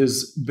it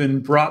has been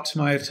brought to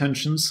my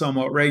attention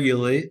somewhat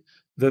regularly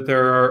that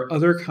there are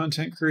other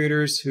content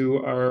creators who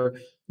are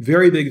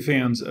very big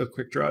fans of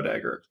Quick Draw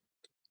Dagger.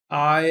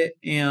 I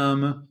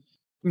am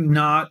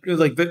not,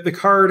 like, the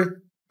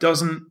card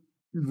doesn't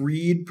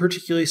read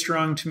particularly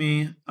strong to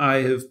me. I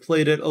have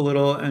played it a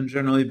little and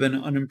generally been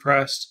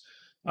unimpressed.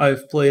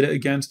 I've played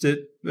against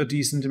it a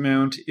decent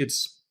amount.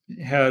 It's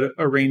had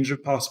a range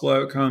of possible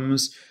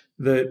outcomes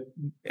that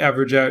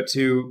average out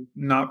to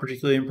not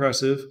particularly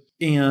impressive.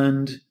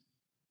 And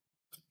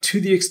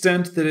to the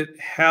extent that it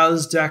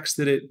has decks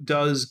that it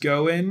does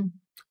go in,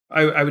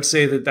 I would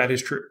say that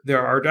is true.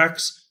 There are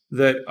decks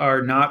that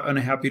are not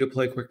unhappy to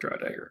play Quick Draw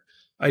Dagger.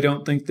 I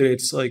don't think that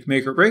it's like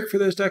make or break for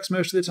those decks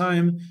most of the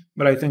time,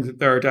 but I think that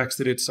there are decks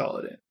that it's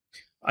solid in.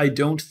 I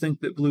don't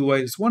think that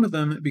blue-white is one of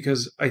them,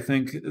 because I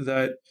think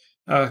that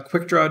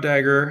Quick Draw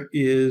Dagger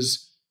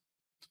is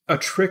a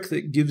trick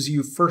that gives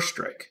you First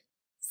Strike.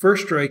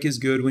 First Strike is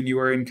good when you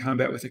are in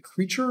combat with a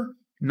creature,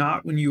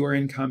 not when you are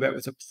in combat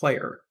with a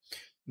player.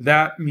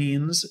 That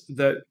means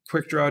that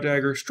Quick Draw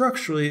Dagger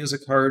structurally is a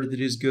card that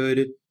is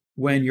good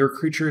when your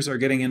creatures are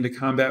getting into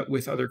combat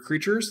with other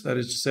creatures, that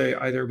is to say,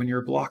 either when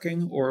you're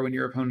blocking or when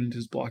your opponent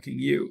is blocking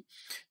you.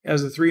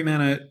 As a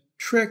 3-mana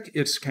trick,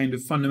 it's kind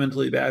of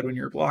fundamentally bad when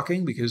you're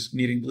blocking, because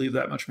needing to leave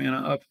that much mana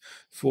up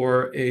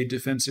for a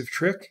defensive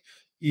trick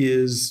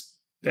is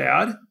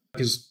bad,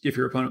 because if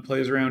your opponent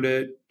plays around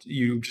it,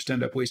 you just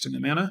end up wasting the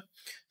mana.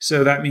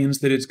 So that means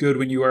that it's good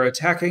when you are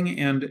attacking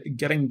and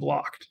getting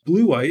blocked.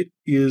 Blue-white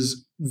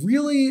is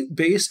really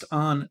based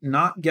on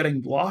not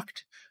getting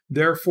blocked.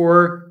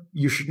 Therefore,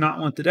 you should not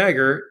want the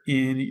dagger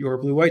in your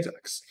blue-white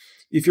decks.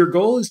 If your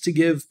goal is to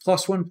give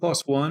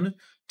 +1/+1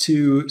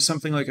 to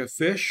something like a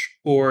fish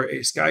or a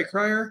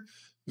Skycrier,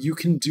 you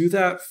can do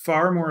that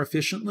far more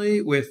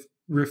efficiently with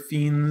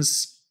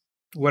Rafine's,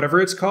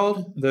 whatever it's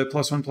called, the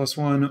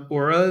 +1/+1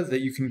 aura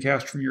that you can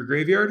cast from your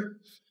graveyard.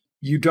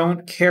 You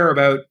don't care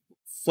about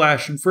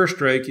flash and first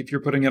strike if you're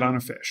putting it on a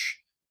fish.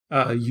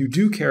 You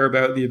do care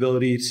about the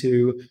ability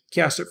to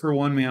cast it for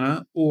 1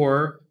 mana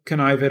or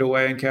connive it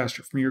away and cast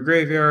it from your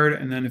graveyard,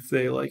 and then if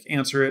they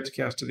answer it, to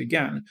cast it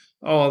again.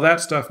 All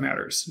that stuff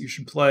matters. You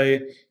should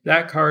play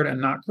that card and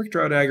not Quick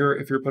Draw Dagger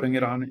if you're putting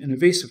it on an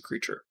evasive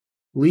creature.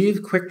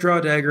 Leave Quick Draw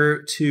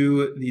Dagger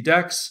to the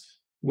decks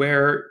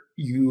where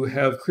you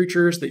have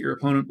creatures that your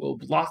opponent will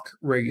block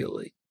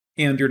regularly,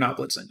 and you're not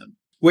blitzing them.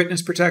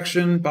 Witness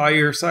Protection, Buy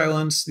Your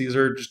Silence. These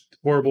are just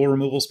horrible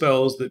removal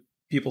spells that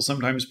people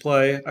sometimes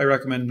play. I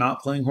recommend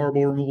not playing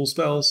horrible removal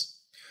spells.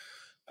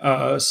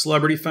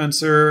 Celebrity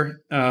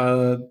Fencer,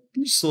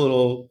 just a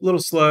little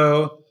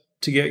slow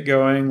to get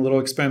going, a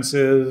little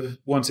expensive.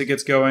 Once it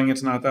gets going,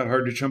 it's not that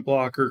hard to chump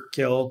block or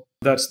kill.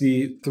 That's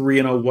the 3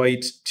 and a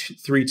white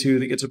 3/2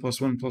 that gets a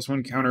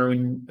 +1/+1 counter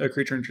when a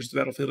creature enters the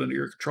battlefield under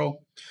your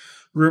control.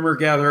 Rumor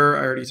Gatherer,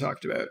 I already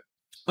talked about.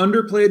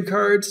 Underplayed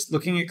cards,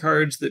 looking at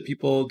cards that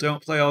people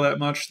don't play all that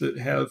much that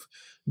have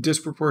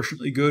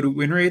disproportionately good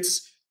win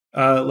rates,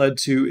 led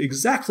to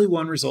exactly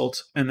one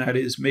result, and that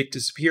is Make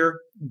Disappear,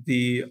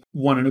 the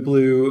 1 and a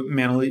blue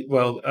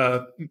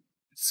mana.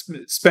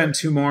 Spend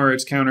 2 more,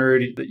 it's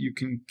countered, that you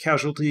can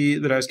casualty,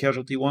 that has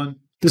casualty 1.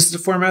 This is a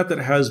format that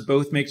has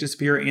both Make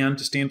Disappear and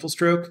Disdainful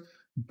Stroke.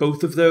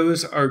 Both of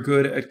those are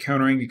good at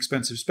countering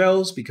expensive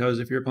spells, because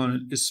if your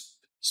opponent is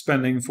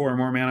spending 4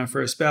 more mana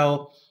for a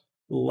spell,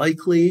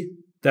 likely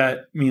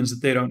that means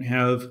that they don't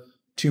have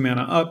 2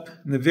 mana up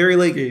in the very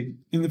late game.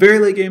 In the very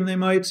late game, they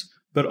might,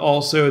 but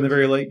also in the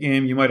very late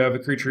game, you might have a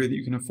creature that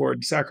you can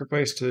afford to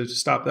sacrifice to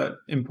stop that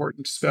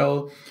important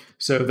spell.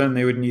 So then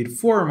they would need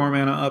 4 more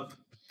mana up.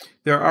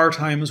 There are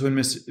times when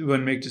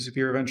Make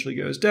Disappear eventually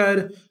goes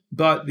dead,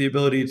 but the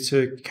ability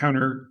to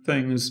counter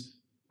things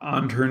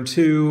on turn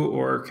 2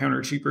 or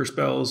counter cheaper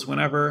spells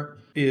whenever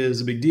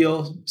is a big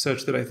deal,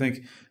 such that I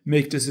think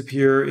Make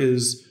Disappear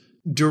is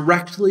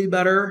directly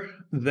better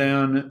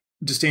than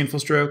Disdainful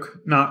Stroke.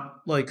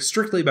 Not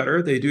strictly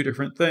better, they do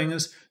different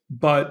things,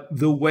 but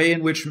the way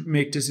in which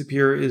Make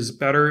Disappear is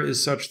better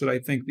is such that I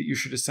think that you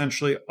should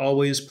essentially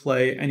always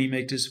play any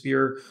Make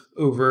Disappear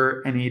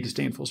over any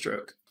Disdainful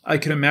Stroke. I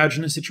could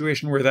imagine a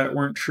situation where that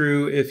weren't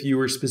true if you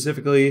were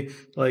specifically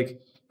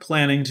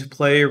planning to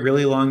play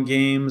really long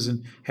games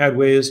and had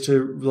ways to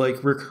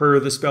recur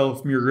the spell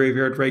from your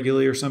graveyard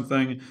regularly or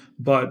something.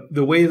 But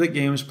the way that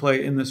games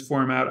play in this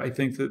format, I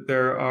think that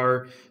there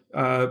are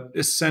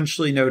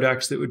essentially no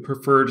decks that would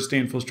prefer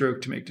Disdainful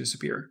Stroke to Make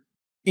Disappear.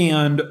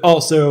 And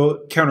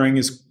also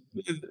countering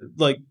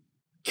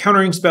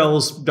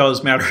spells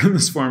does matter in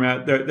this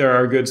format. There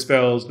are good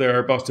spells, there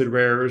are busted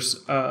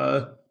rares.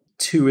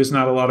 2 is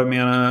not a lot of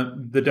mana.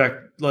 The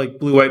deck,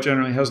 blue-white,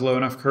 generally has low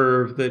enough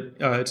curve that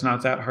it's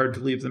not that hard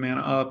to leave the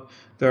mana up.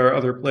 There are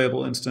other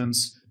playable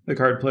instances. The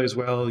card plays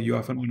well. You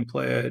often want to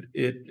play it.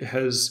 It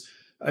has,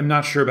 I'm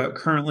not sure about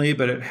currently,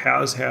 but it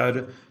has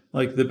had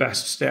the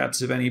best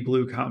stats of any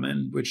blue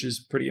common, which is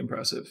pretty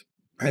impressive.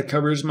 That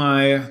covers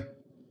my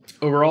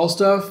overall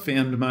stuff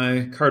and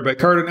my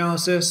card-by-card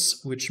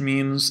analysis, which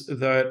means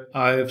that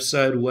I've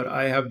said what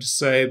I have to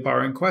say,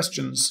 barring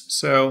questions.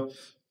 So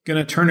going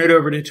to turn it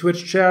over to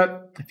Twitch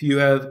chat. If you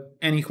have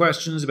any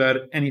questions about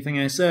anything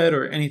I said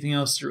or anything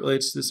else that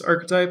relates to this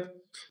archetype,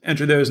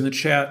 enter those in the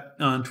chat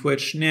on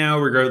Twitch now,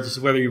 regardless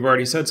of whether you've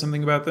already said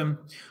something about them.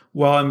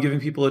 While I'm giving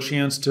people a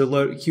chance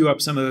to queue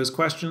up some of those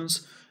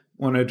questions,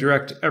 I want to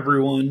direct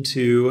everyone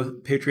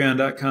to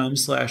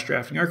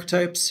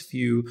patreon.com/draftingarchetypes if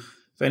you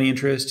have any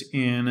interest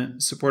in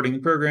supporting the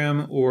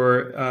program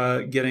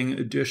or getting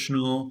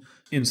additional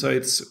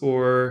insights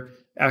or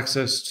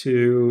access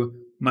to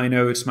my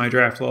notes, my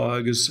draft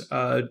logs,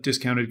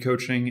 discounted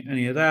coaching,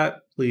 any of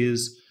that.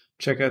 Please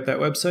check out that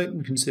website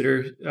and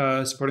consider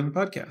supporting the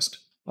podcast.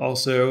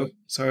 Also,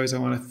 as always, I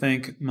want to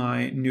thank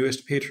my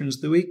newest patrons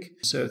of the week.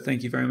 So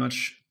thank you very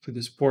much for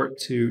the support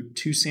to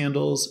Two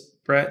Sandals,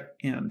 Brett,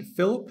 and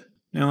Philip.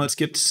 Now let's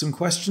get to some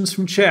questions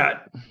from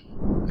chat.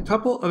 A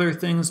couple other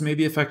things may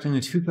be affecting the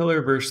 2-color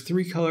versus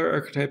 3-color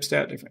archetype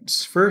stat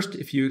difference. First,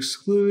 if you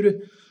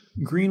exclude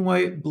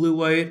green-white,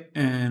 blue-white,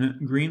 and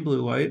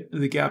green-blue-white,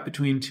 the gap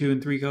between 2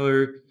 and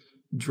 3-color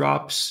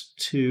drops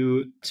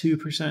to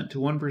 2% to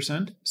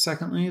 1%.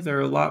 Secondly, there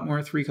are a lot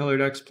more 3-color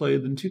decks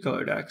played than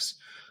 2-color decks.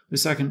 The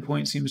second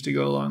point seems to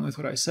go along with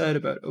what I said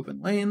about open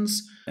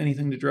lanes.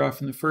 Anything to draw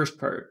from the first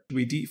part,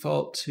 we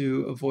default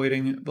to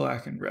avoiding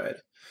black and red.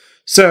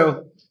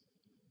 So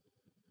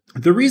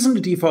the reason to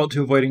default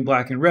to avoiding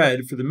black and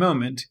red for the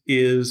moment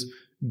is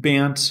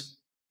Bant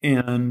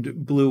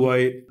and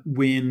blue-white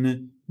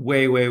win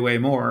way, way, way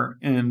more.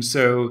 And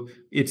so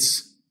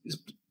it's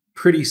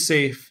pretty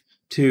safe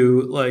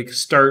to like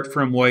start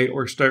from white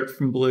or start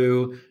from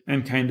blue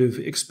and kind of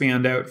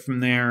expand out from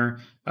there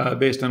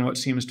based on what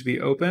seems to be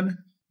open.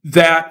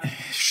 That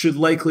should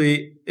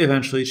likely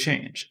eventually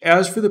change.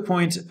 As for the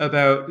point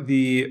about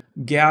the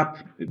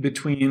gap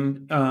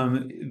between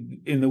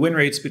in the win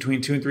rates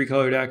between 2 and 3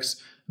 color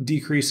decks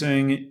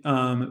decreasing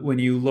when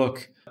you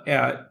look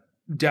at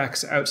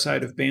decks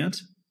outside of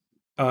Bant,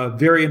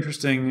 very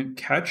interesting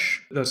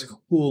catch. That's a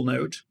cool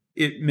note.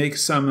 It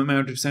makes some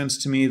amount of sense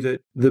to me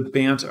that the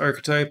Bant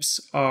archetypes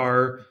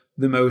are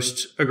the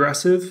most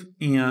aggressive,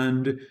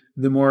 and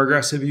the more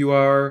aggressive you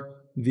are,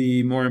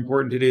 the more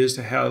important it is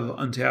to have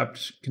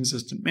untapped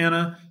consistent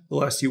mana, the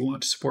less you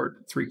want to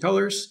support 3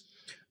 colors.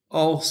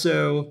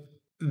 Also,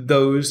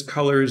 those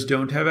colors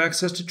don't have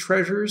access to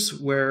treasures,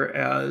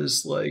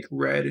 whereas like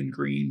red and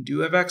green do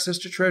have access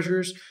to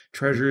treasures.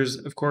 Treasures,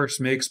 of course,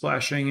 make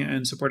splashing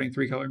and supporting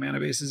 3-color mana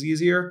bases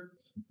easier.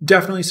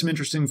 Definitely some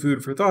interesting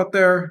food for thought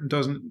there.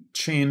 Doesn't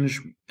change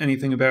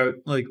anything about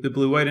like the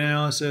blue-white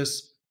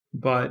analysis,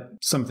 but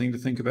something to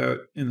think about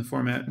in the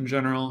format in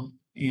general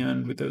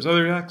and with those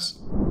other decks.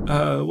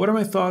 What are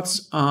my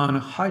thoughts on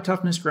high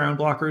toughness ground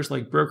blockers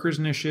like Broker's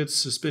Initiate,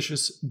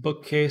 Suspicious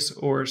Bookcase,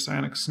 or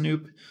Psionic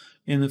Snoop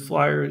in the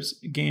Flyers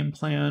game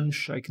plan?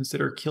 Should I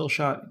consider Kill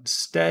Shot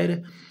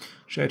instead?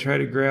 Should I try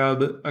to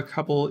grab a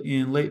couple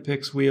in late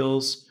picks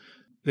wheels?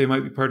 They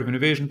might be part of an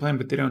evasion plan,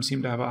 but they don't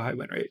seem to have a high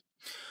win rate.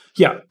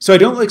 Yeah, so I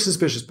don't like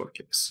Suspicious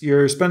Bookcase.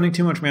 You're spending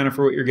too much mana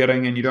for what you're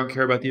getting, and you don't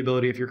care about the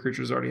ability if your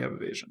creatures already have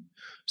evasion.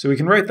 So we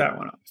can write that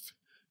one off.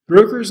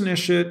 Broker's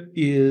Initiate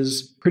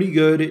is pretty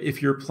good if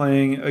you're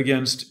playing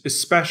against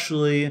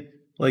especially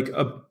like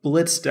a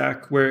blitz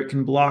deck where it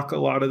can block a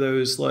lot of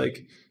those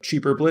like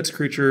cheaper blitz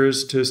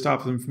creatures to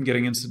stop them from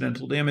getting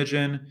incidental damage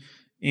in.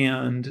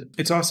 And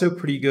it's also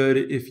pretty good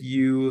if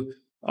you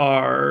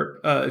are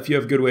if you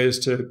have good ways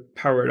to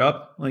power it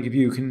up. Like if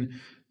you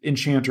can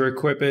enchant or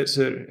equip it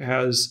so it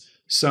has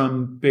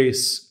some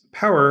base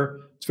power,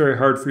 it's very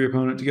hard for your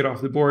opponent to get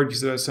off the board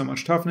because it has so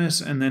much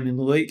toughness. And then in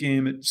the late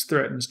game, it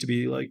threatens to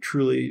be like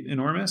truly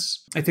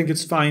enormous. I think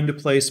it's fine to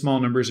play small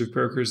numbers of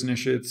Broker's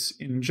Initiates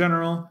in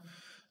general.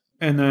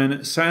 And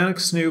then Psionic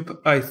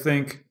Snoop, I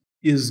think,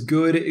 is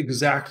good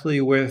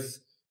exactly with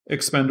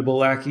Expendable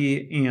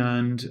Lackey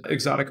and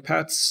Exotic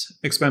Pets.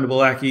 Expendable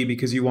Lackey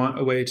because you want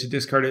a way to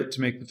discard it to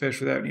make the fish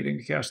without needing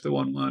to cast the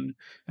 1/1,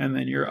 and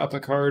then you're up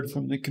a card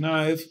from the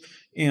Connive.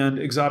 And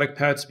Exotic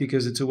Pets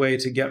because it's a way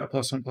to get a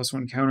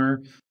 +1/+1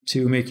 counter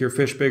to make your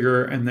fish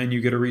bigger, and then you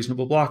get a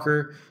reasonable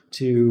blocker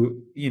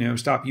to,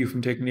 stop you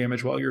from taking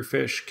damage while your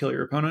fish kill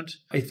your opponent.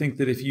 I think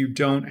that if you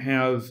don't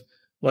have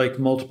like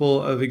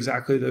multiple of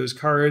exactly those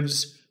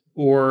cards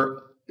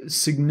or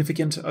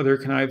significant other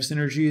Connive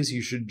synergies,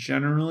 you should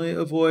generally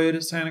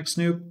avoid Psionic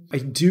Snoop. I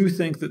do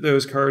think that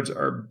those cards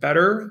are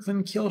better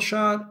than Kill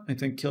Shot. I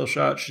think Kill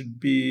Shot should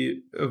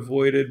be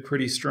avoided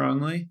pretty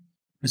strongly.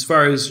 As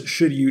far as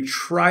should you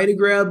try to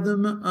grab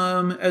them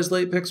as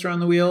late picks are on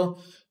the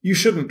wheel, you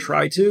shouldn't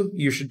try to.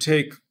 You should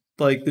take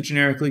like the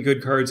generically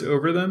good cards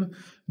over them.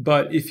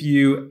 But if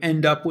you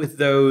end up with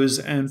those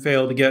and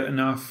fail to get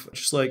enough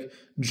just like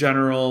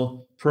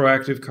general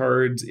proactive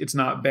cards, it's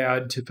not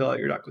bad to fill out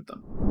your deck with them.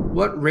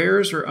 What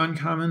rares or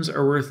uncommons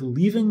are worth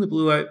leaving the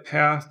blue-white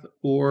path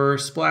or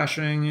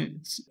splashing?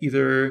 It's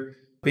either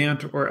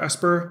Bant or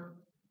Esper.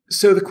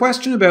 So the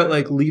question about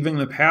like leaving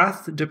the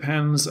path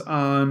depends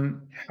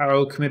on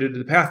how committed to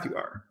the path you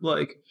are.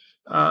 Like,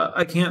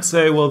 I can't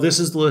say, well, this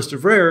is the list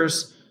of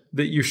rares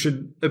that you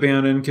should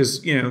abandon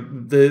because,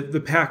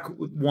 the pack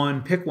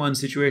 1, pick 1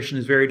 situation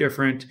is very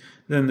different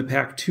than the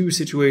pack 2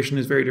 situation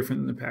is very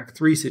different than the pack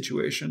 3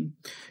 situation.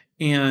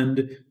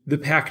 And the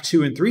pack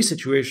 2 and 3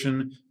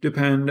 situation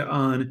depend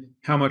on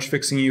how much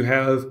fixing you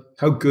have,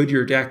 how good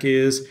your deck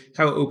is,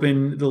 how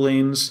open the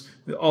lanes,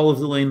 all of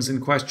the lanes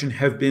in question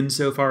have been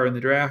so far in the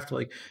draft.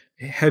 Like,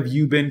 have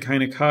you been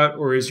kind of cut,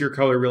 or is your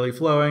color really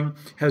flowing?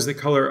 Has the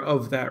color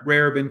of that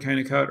rare been kind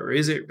of cut, or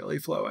is it really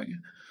flowing?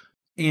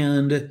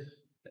 And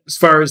as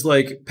far as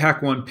like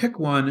pack 1, pick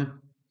 1,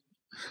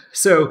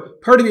 so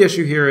part of the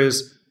issue here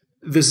is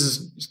this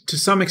is to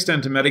some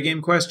extent a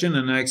metagame question,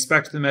 and I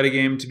expect the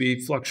metagame to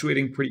be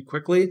fluctuating pretty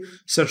quickly,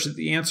 such that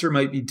the answer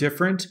might be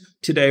different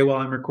today while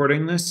I'm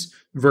recording this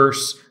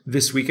versus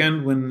this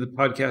weekend when the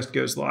podcast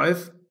goes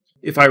live.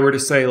 If I were to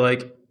say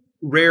like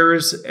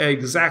rares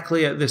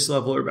exactly at this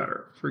level or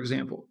better, for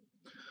example,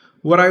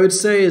 what I would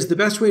say is the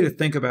best way to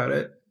think about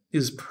it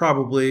is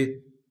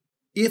probably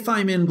if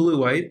I'm in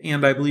blue-white,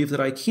 and I believe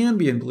that I can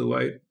be in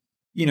blue-white,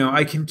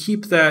 I can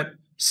keep that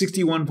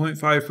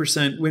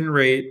 61.5% win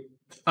rate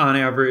on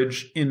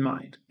average in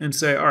mind and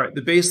say, all right,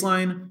 the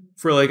baseline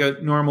for like a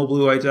normal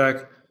blue-white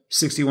deck,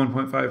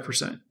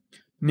 61.5%.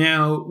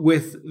 Now,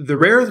 with the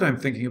rare that I'm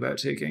thinking about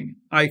taking,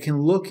 I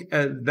can look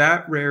at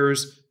that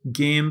rare's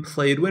game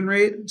played win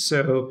rate,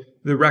 so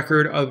the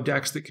record of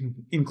decks that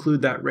can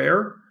include that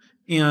rare,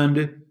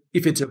 and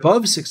if it's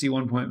above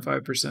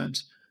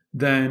 61.5%,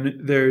 then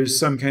there's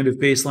some kind of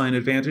baseline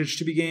advantage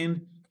to be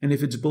gained. And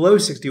if it's below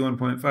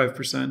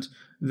 61.5%,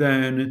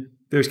 then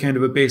there's kind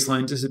of a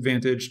baseline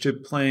disadvantage to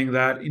playing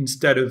that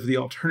instead of the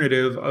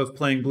alternative of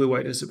playing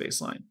blue-white as a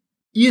baseline,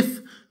 if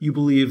you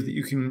believe that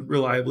you can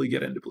reliably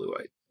get into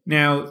blue-white.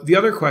 Now, the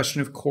other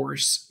question, of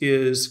course,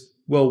 is,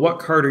 well, what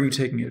card are you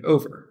taking it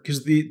over?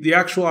 Because the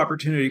actual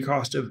opportunity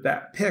cost of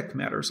that pick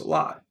matters a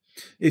lot.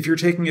 If you're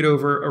taking it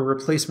over a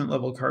replacement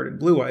level card in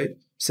blue-white,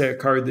 say a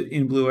card that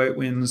in blue-white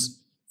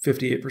wins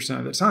 58%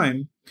 of the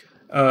time,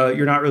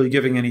 you're not really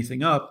giving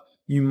anything up.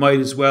 You might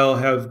as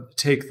well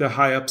take the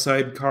high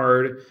upside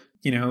card.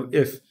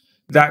 If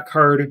that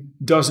card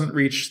doesn't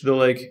reach the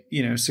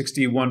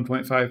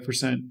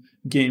 61.5%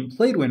 game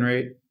played win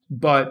rate,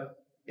 but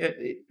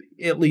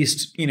at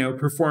least,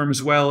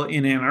 performs well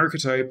in an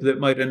archetype that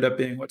might end up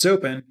being what's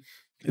open,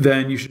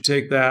 then you should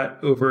take that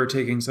over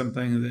taking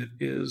something that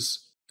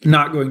is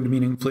not going to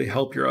meaningfully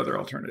help your other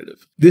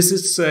alternative. This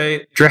is to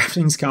say,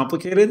 drafting's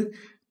complicated,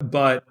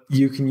 but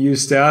you can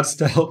use stats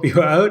to help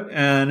you out,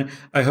 and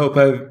I hope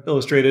I've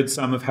illustrated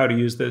some of how to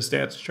use those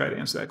stats to try to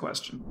answer that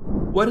question.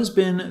 What has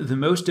been the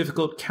most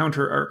difficult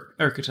counter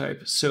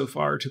archetype so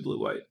far to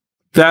blue-white?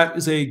 That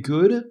is a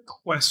good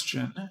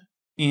question,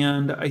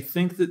 and I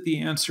think that the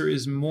answer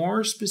is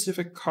more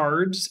specific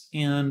cards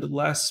and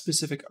less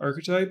specific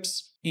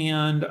archetypes,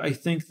 and I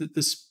think that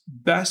this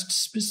best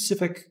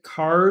specific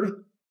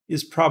card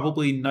is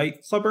probably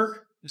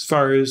Nightclubber, as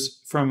far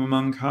as from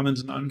among commons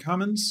and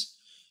uncommons.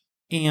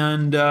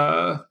 And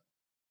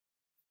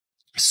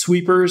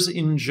sweepers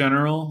in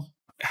general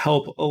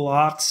help a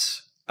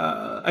lot.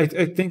 I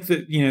think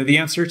that, the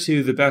answer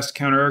to the best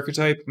counter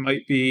archetype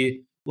might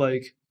be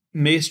like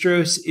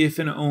Maestros, if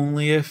and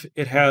only if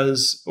it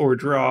has or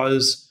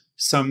draws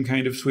some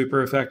kind of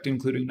sweeper effect,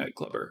 including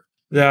Nightclubber.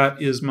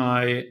 That is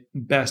my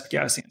best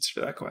guess answer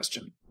to that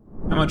question.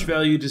 How much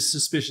value does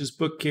Suspicious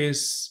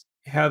Bookcase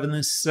have in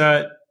this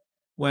set?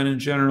 When in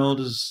general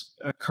does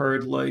a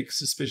card like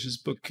Suspicious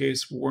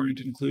Bookcase warrant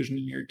inclusion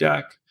in your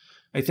deck?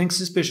 I think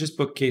Suspicious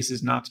Bookcase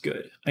is not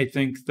good. I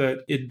think that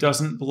it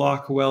doesn't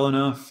block well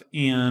enough,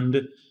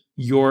 and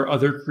your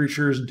other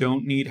creatures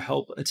don't need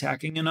help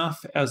attacking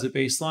enough as a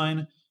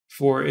baseline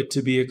for it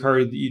to be a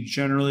card that you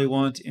generally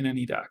want in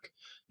any deck.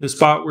 The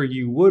spot where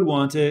you would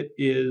want it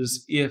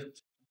is if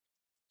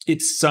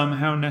it's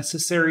somehow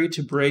necessary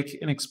to break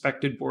an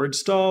expected board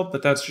stall,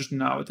 but that's just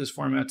not what this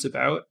format's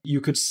about. You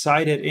could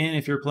side it in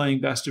if you're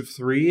playing best of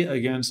 3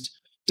 against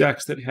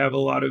decks that have a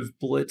lot of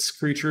blitz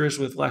creatures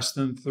with less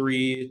than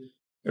 3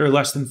 or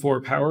less than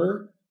 4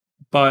 power.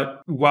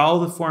 But while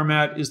the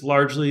format is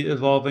largely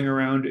evolving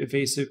around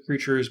evasive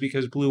creatures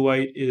because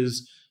blue-white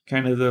is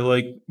kind of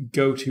the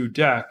go-to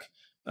deck,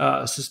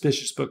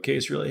 Suspicious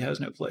Bookcase really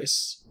has no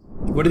place.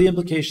 What are the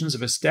implications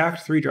of a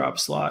stacked 3-drop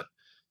slot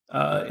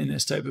in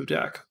this type of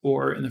deck,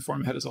 or in the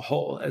format as a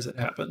whole, as it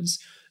happens?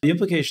 The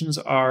implications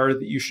are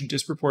that you should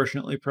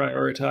disproportionately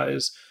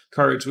prioritize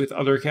cards with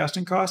other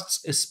casting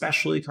costs,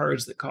 especially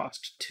cards that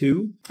cost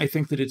 2. I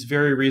think that it's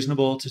very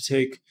reasonable to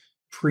take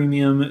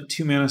premium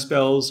 2-mana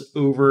spells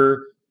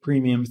over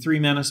premium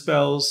 3-mana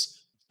spells.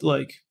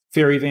 Like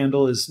Fairy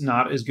Vandal is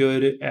not as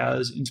good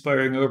as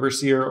Inspiring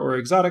Overseer or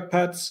Exotic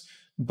Pets,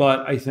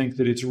 but I think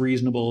that it's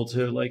reasonable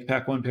to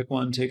pack one, pick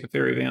one, take a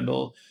Fairy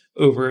Vandal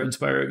over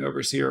Inspiring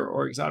Overseer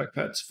or Exotic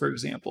Pets, for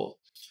example.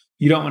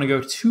 You don't want to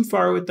go too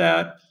far with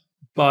that,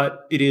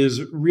 but it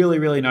is really,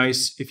 really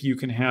nice if you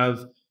can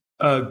have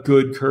a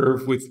good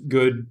curve with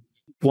good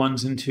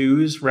 1s and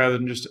 2s rather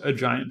than just a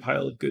giant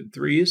pile of good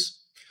 3s.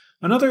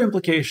 Another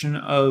implication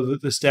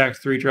of the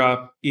stacked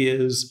 3-drop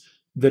is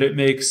that it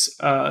makes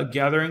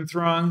Gathering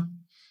Throng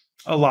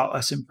a lot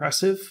less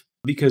impressive,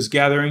 because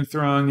Gathering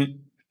Throng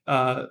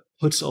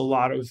puts a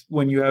lot of,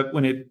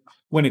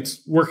 when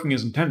it's working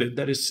as intended,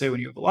 that is to say when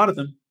you have a lot of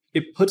them,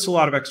 it puts a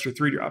lot of extra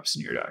 3-drops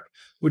in your deck,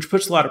 which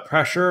puts a lot of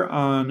pressure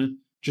on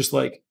just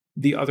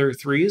the other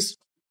 3s.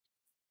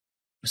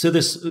 So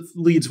this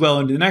leads well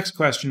into the next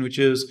question, which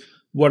is,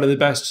 what are the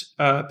best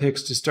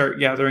picks to start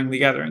gathering the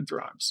Gathering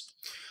Throngs?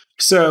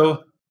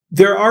 So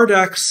there are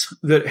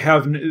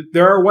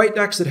white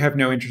decks that have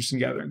no interest in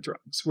Gathering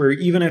Throngs, where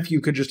even if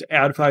you could just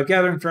add 5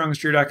 Gathering Throngs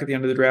to your deck at the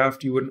end of the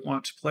draft, you wouldn't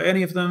want to play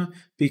any of them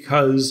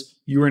because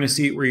you were in a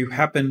seat where you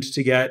happened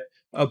to get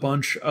a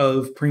bunch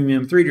of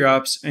premium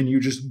 3-drops and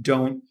you just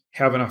don't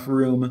have enough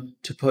room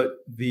to put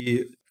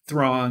the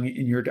Throng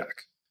in your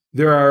deck.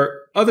 There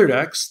are other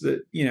decks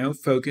that,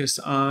 focus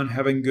on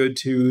having good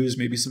 2s,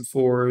 maybe some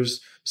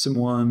 4s, some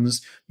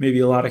 1s, maybe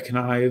a lot of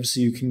connives, so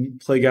you can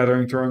play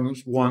Gathering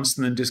Throngs once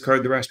and then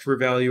discard the rest for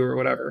value or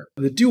whatever,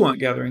 that do want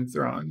Gathering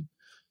Throng.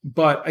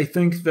 But I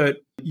think that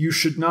you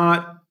should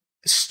not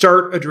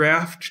start a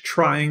draft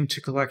trying to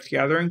collect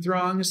Gathering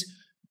Throngs,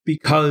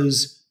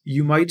 because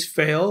you might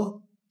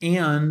fail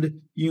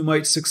and you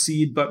might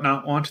succeed but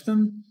not want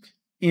them.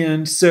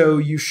 And so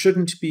you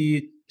shouldn't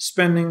be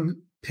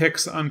spending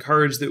picks on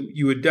cards that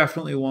you would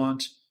definitely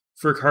want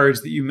for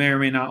cards that you may or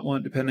may not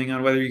want, depending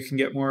on whether you can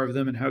get more of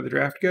them and how the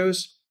draft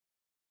goes.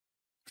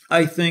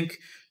 I think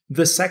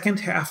the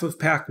second half of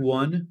pack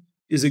 1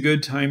 is a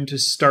good time to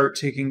start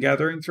taking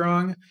Gathering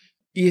Throng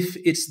if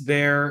it's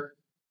there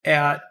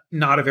at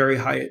not a very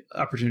high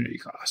opportunity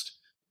cost.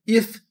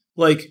 If,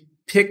 like,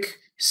 pick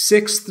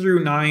 6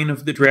 through 9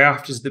 of the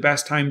draft is the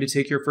best time to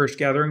take your first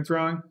Gathering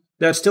Throng,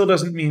 that still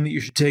doesn't mean that you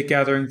should take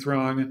Gathering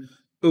Throng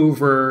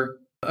over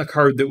a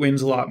card that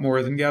wins a lot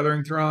more than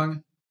Gathering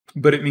Throng,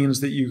 but it means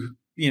that you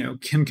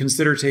can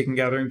consider taking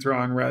Gathering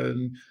Throng rather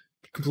than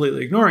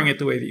completely ignoring it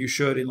the way that you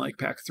should in like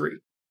pack 3.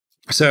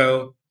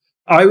 So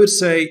I would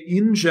say,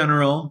 in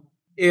general,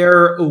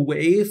 err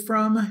away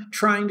from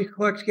trying to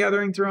collect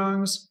Gathering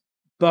Throngs,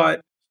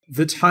 but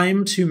the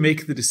time to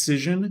make the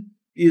decision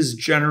is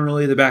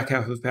generally the back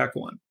half of pack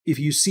 1. If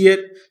you see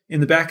it in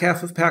the back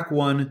half of pack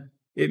 1,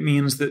 it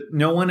means that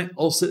no one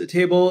else at the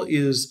table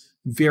is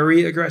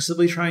very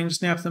aggressively trying to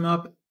snap them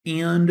up,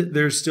 and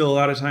there's still a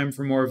lot of time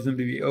for more of them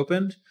to be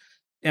opened.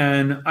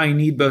 And I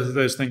need both of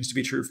those things to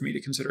be true for me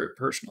to consider it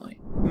personally.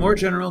 More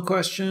general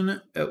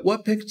question, at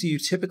what pick do you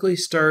typically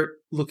start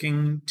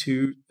looking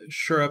to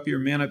shore up your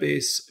mana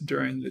base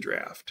during the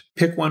draft?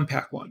 Pick 1,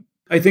 pack 1.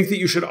 I think that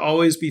you should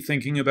always be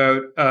thinking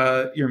about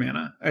your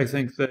mana. I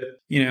think that,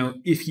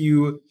 if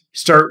you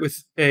start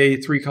with a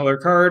 3-color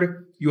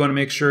card, you want to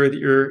make sure that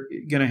you're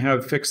going to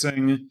have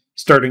fixing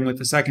starting with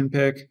the second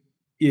pick.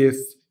 If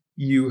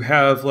you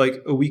have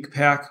like a weak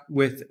pack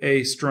with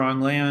a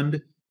strong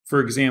land, for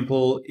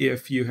example,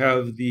 if you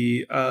have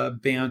the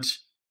Bant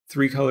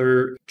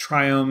 3-color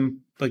Triumph,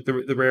 like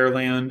the rare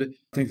land,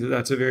 I think that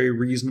that's a very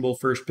reasonable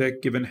first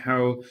pick given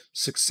how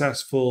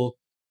successful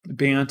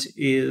Bant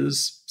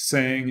is.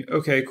 Saying,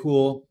 okay,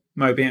 cool,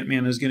 my Bant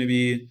mana is going to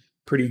be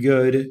pretty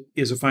good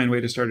is a fine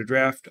way to start a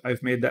draft.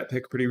 I've made that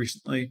pick pretty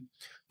recently.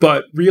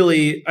 But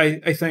really,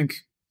 I think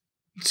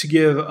to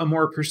give a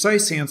more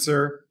precise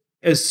answer,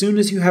 as soon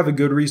as you have a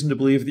good reason to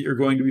believe that you're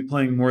going to be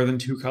playing more than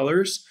 2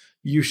 colors,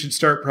 you should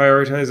start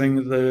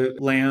prioritizing the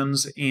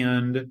lands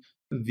and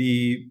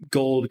the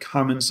gold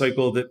common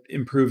cycle that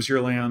improves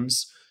your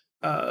lands.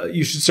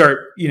 You should start,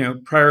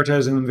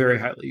 prioritizing them very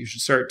highly. You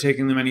should start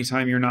taking them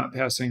anytime you're not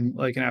passing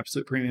like an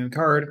absolute premium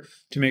card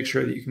to make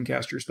sure that you can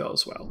cast your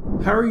spells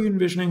well. How are you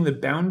envisioning the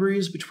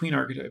boundaries between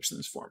archetypes in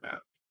this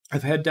format?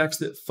 I've had decks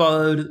that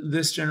followed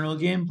this general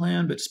game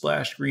plan, but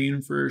splashed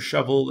green for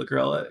Shovel,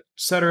 Ligrella,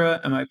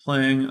 etc. Am I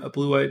playing a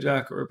blue-white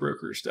deck or a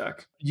Broker's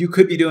deck? You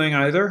could be doing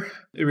either.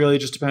 It really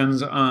just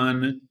depends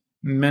on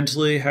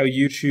mentally how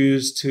you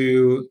choose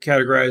to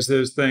categorize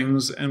those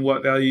things and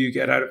what value you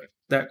get out of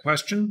that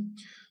question.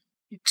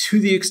 To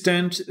the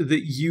extent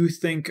that you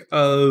think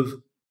of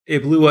a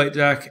blue-white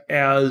deck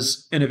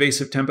as an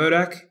evasive tempo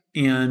deck,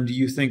 and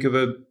you think of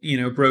a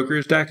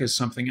Broker's deck as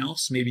something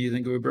else. Maybe you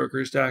think of a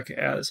Broker's deck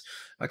as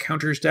a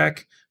counters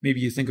deck. Maybe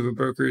you think of a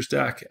Broker's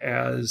deck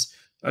as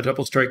a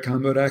double strike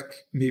combo deck.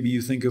 Maybe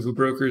you think of a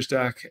Broker's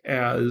deck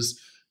as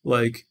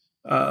like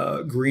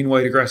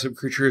green-white aggressive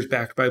creatures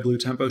backed by blue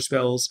tempo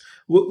spells.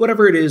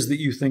 Whatever it is that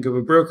you think of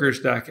a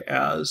Broker's deck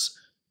as,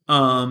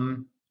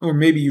 or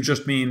maybe you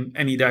just mean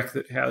any deck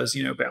that has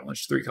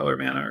balanced 3-color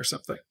mana or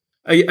something.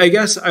 I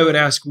guess I would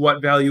ask,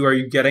 what value are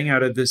you getting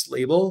out of this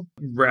label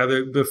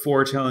rather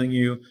before telling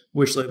you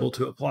which label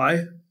to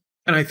apply?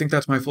 And I think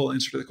that's my full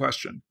answer to the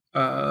question.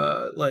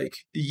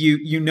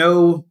 You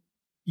know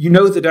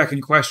the deck in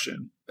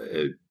question.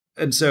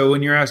 And so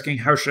when you're asking,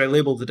 how should I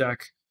label the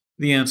deck?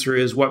 The answer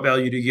is, what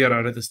value do you get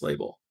out of this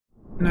label?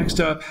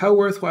 Next up, how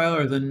worthwhile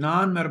are the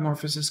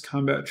non-metamorphosis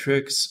combat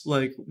tricks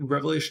like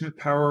Revelation of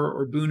Power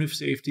or Boon of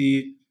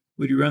Safety?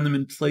 Would you run them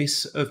in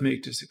place of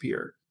Make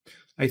Disappear?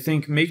 I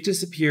think Make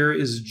Disappear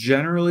is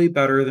generally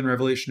better than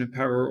Revelation of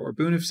Power or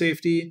Boon of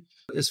Safety,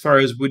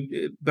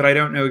 but I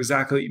don't know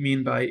exactly what you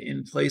mean by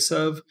in place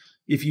of.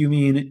 If you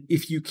mean,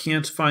 if you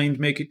can't find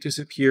Make It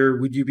Disappear,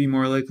 would you be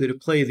more likely to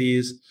play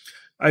these?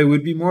 I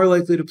would be more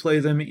likely to play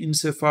them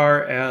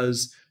insofar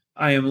as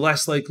I am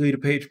less likely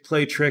to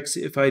play tricks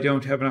if I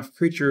don't have enough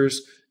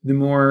creatures. The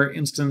more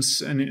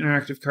instance and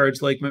interactive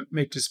cards like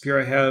Make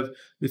Disappear I have,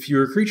 the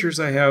fewer creatures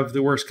I have,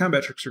 the worse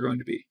combat tricks are going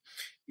to be.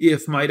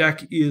 If my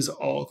deck is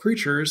all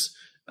creatures,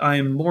 I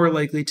am more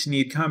likely to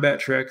need combat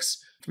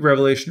tricks.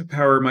 Revelation of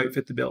Power might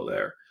fit the bill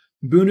there.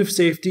 Boon of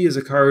Safety is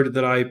a card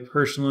that I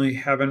personally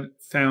haven't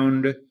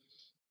found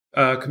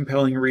a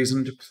compelling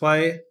reason to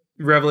play.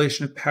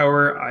 Revelation of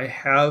Power I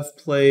have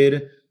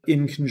played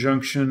in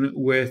conjunction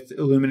with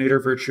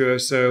Illuminator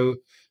Virtuoso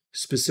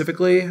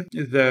specifically,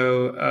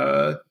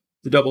 though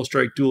the Double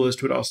Strike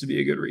Duelist would also be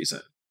a good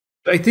reason.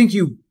 I think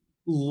you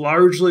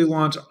largely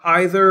want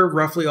either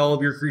roughly all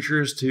of your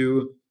creatures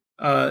to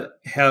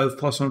have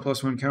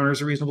 +1/+1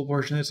 counters a reasonable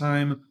portion of the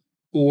time,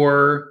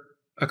 or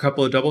a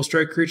couple of double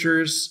strike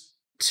creatures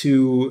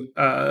to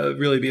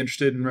really be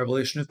interested in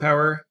Revelation of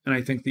Power. And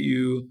I think that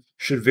you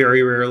should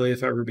very rarely,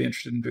 if ever, be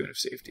interested in Boon of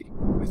Safety.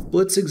 With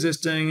Blitz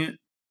existing,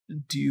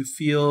 do you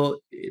feel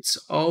it's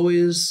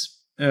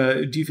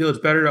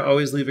better to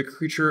always leave a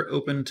creature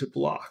open to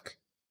block?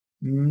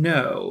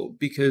 No,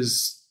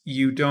 because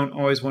you don't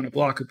always want to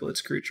block a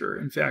Blitz creature.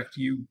 In fact,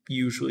 you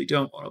usually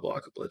don't want to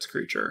block a Blitz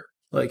creature.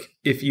 Like,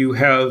 if you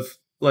have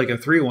like a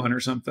 3/1 or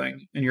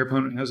something, and your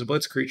opponent has a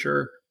Blitz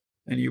creature,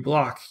 and you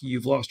block,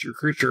 you've lost your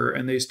creature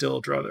and they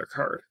still draw their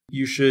card.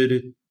 You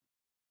should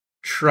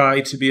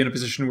try to be in a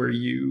position where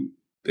you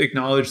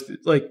acknowledge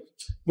that, like,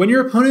 when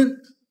your opponent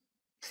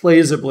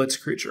plays a blitz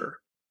creature,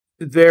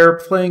 they're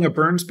playing a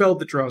burn spell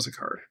that draws a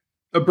card.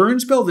 A burn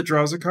spell that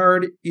draws a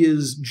card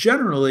is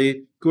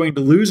generally going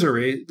to lose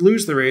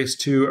the race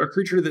to a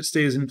creature that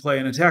stays in play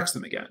and attacks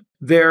them again.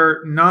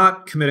 They're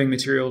not committing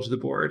material to the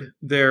board.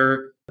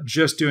 They're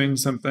just doing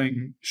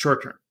something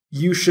short term.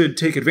 You should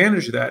take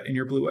advantage of that in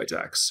your blue-white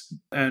decks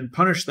and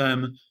punish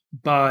them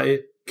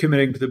by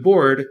committing to the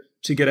board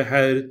to get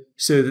ahead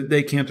so that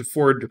they can't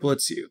afford to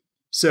blitz you.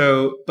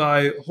 So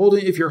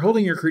if you're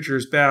holding your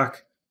creatures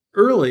back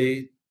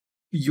early,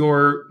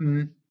 you're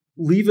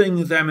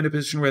leaving them in a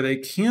position where they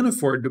can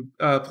afford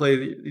to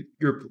play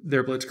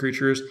their blitz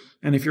creatures.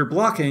 And if you're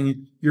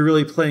blocking, you're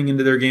really playing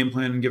into their game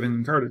plan and giving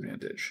them card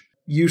advantage.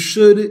 You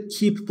should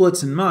keep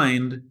blitz in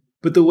mind,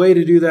 but the way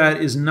to do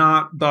that is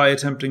not by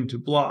attempting to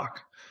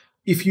block.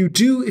 If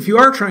you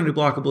are trying to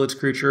block a blitz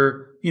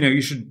creature,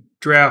 you should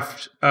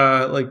draft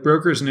like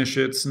Broker's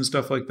Initiates and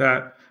stuff like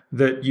that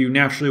you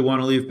naturally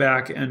want to leave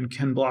back and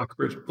can block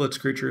blitz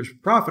creatures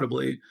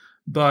profitably.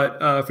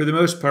 But for the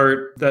most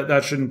part,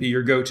 that shouldn't be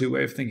your go-to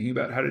way of thinking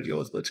about how to deal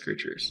with blitz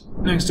creatures.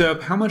 Next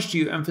up, how much do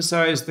you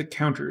emphasize the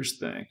counters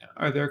thing?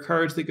 Are there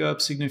cards that go up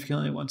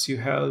significantly once you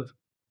have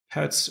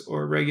pets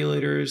or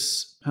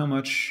regulators? How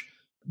much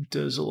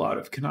does a lot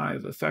of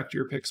connive affect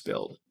your picks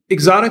build?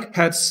 Exotic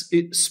Pets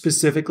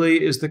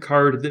specifically is the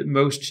card that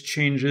most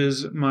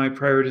changes my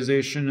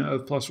prioritization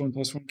of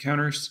 +1/+1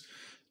 counters.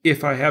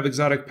 If I have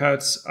Exotic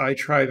Pets, I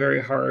try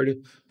very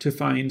hard to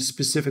find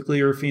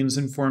specifically Raffine's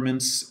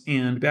Informants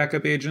and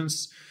Backup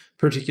Agents,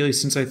 particularly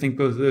since I think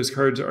both of those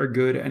cards are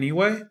good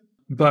anyway.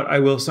 But I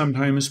will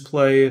sometimes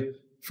play,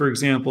 for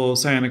example,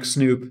 Psionic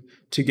Snoop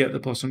to get the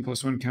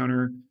 +1/+1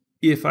 counter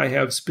if I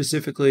have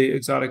specifically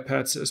Exotic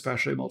Pets,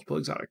 especially multiple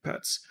Exotic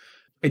Pets.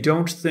 I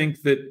don't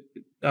think that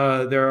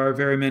there are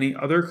very many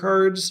other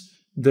cards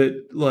that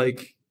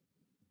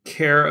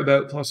care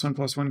about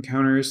 +1/+1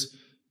 counters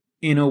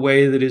in a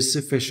way that is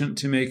sufficient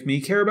to make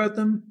me care about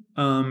them,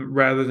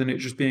 rather than it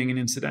just being an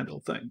incidental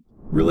thing.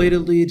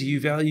 Relatedly, do you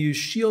value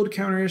shield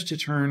counters to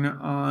turn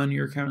on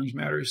your counters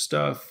matter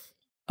stuff?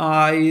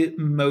 I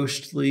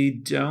mostly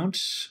don't.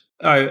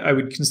 I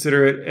would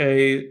consider it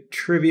a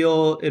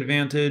trivial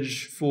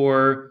advantage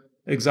for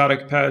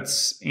Exotic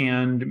Pets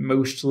and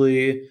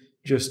mostly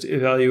just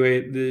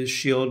evaluate the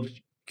shield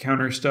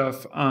counter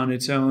stuff on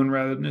its own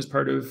rather than as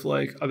part of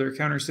other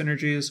counter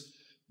synergies.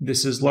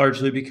 This is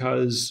largely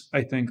because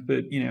I think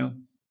that,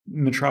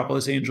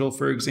 Metropolis Angel,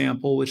 for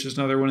example, which is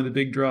another one of the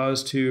big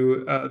draws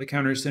to the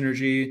counter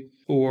synergy,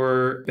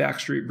 or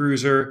Backstreet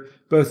Bruiser,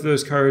 both of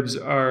those cards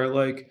are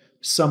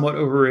somewhat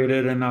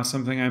overrated and not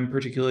something I'm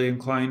particularly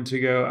inclined to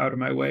go out of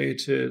my way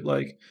to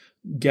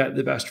get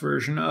the best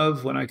version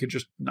of when I could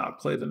just not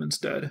play them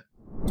instead.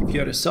 If you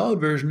had a solid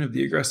version of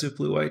the aggressive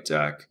blue-white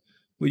deck,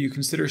 would you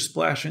consider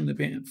splashing the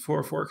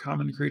 4/4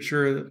 common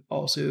creature that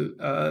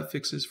also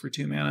fixes for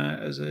 2 mana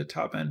as a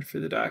top end for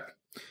the deck?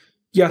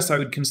 Yes, I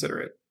would consider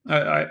it.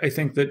 I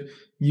think that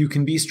you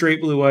can be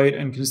straight blue-white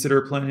and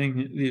consider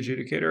playing the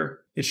Adjudicator.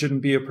 It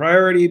shouldn't be a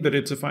priority, but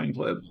it's a fine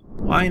play.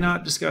 Why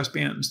not discuss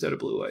Bant instead of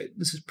blue-white?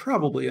 This is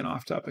probably an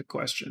off-topic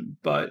question,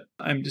 but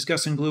I'm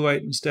discussing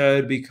blue-white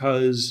instead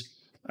because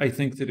I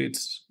think that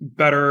it's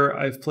better.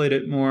 I've played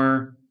it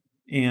more,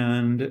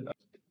 and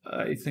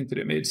I think that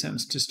it made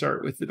sense to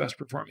start with the best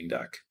performing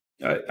deck.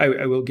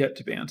 I will get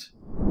to Bant.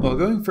 While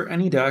going for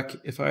any deck,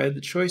 if I had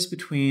the choice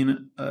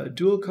between a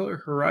dual color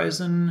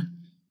Horizon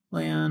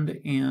land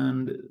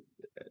and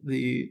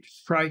the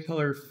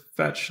tricolor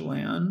fetch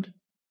land,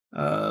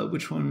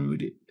 which one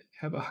would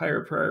have a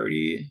higher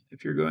priority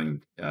if you're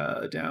going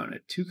down a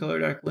 2-color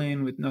deck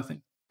lane with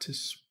nothing to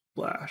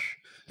splash?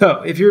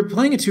 So if you're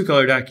playing a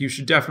 2-color deck, you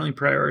should definitely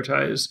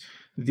prioritize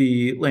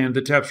the land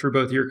that taps for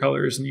both your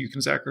colors and you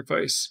can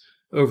sacrifice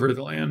over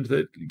the land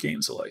that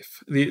gains a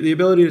life. The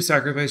ability to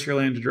sacrifice your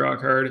land to draw a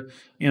card,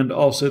 and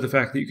also the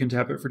fact that you can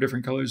tap it for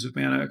different colors of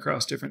mana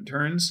across different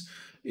turns,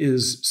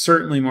 is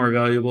certainly more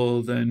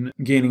valuable than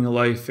gaining a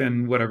life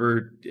and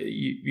whatever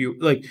you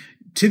like.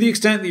 To the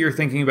extent that you're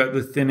thinking about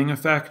the thinning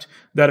effect,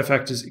 that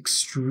effect is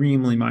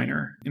extremely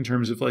minor in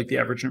terms of the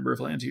average number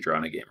of lands you draw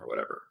in a game or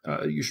whatever.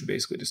 You should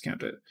basically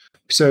discount it.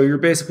 So you're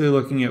basically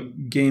looking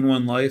at gain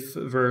 1 life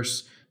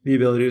versus the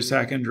ability to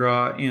sack and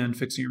draw and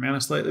fixing your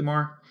mana slightly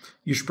more.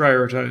 You should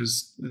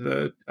prioritize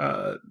the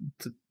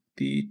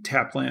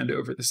tap land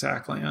over the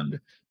sack land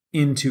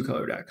in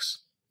 2-color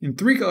decks. In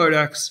 3-color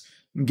decks,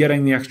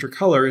 getting the extra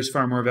color is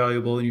far more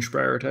valuable, and you should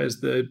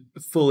prioritize the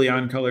fully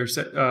on-color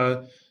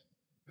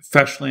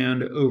fetch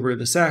land over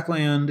the sack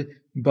land,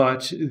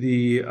 but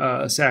the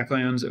sack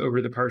lands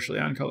over the partially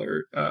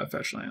on-color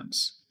fetch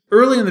lands.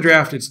 Early in the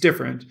draft, it's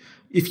different.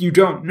 If you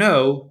don't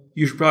know,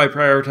 you should probably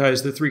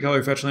prioritize the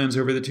 3-color fetch lands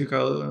over the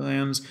 2-color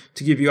lands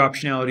to give you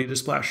optionality to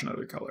splash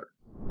another color.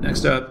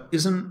 Next up,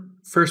 isn't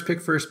first pick,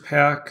 first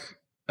pack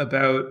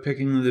about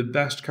picking the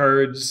best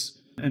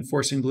cards and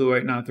forcing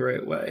blue-white not the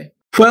right way?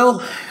 Well,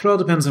 it all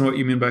depends on what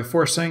you mean by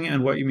forcing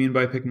and what you mean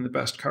by picking the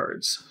best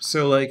cards.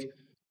 So, what you mean by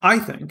forcing and what you mean by picking the best cards. So, I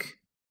think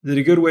that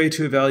a good way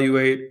to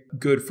evaluate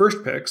good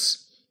first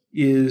picks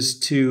is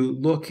to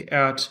look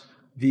at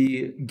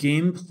the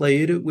game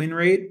played win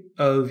rate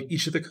of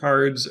each of the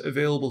cards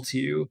available to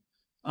you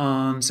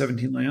on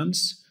 17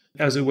 lands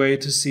as a way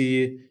to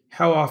see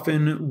how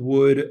often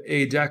would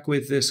a deck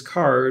with this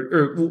card,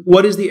 or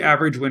what is the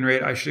average win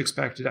rate I should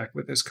expect a deck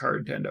with this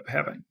card to end up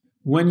having.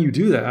 When you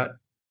do that,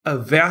 a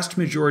vast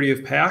majority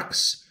of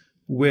packs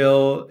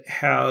will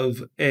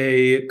have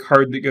a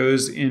card that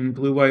goes in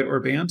blue, white, or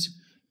Bant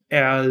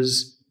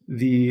as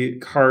the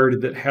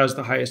card that has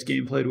the highest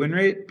game played win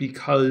rate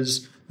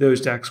because those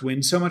decks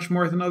win so much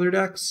more than other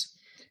decks.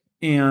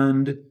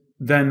 And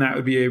then that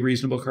would be a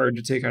reasonable card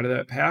to take out of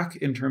that pack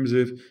in terms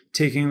of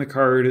taking the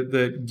card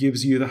that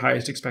gives you the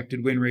highest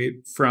expected win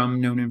rate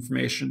from known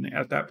information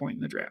at that point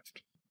in the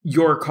draft.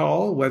 Your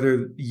call,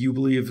 whether you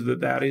believe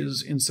that that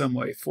is in some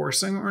way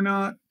forcing or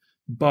not,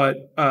 but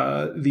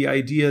the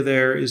idea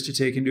there is to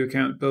take into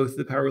account both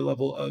the power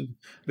level of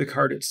the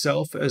card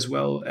itself as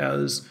well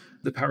as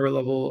the power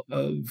level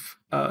of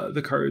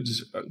the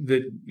cards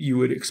that you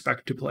would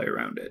expect to play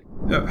around it.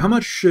 How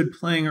much should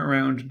playing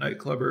around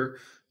Nightclubber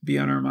be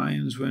on our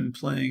minds when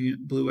playing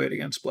blue-white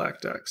against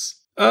black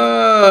decks?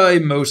 I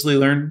mostly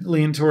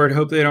lean toward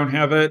hope they don't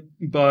have it,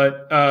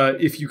 but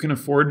if you can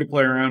afford to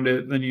play around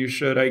it, then you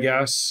should, I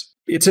guess.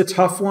 It's a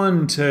tough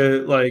one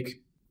to,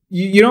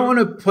 you don't want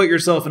to put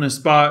yourself in a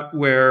spot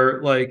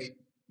where,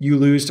 you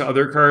lose to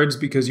other cards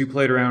because you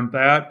played around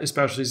that,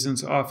 especially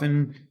since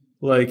often,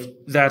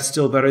 that's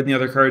still better than the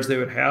other cards they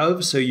would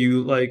have. So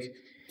you,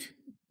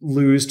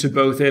 lose to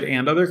both it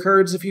and other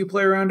cards if you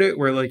play around it,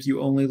 where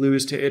you only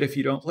lose to it if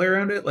you don't play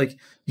around it.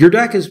 Your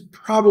deck is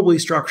probably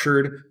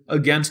structured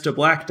against a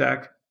black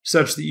deck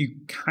such that you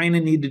kind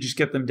of need to just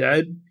get them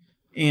dead.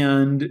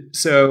 And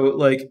so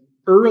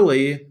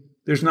early,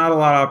 there's not a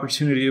lot of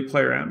opportunity to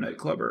play around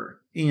Nightclubber.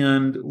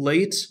 And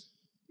late,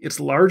 it's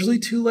largely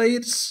too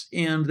late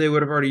and they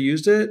would have already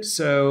used it.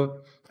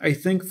 So I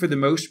think for the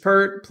most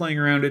part, playing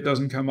around it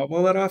doesn't come up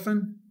all that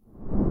often.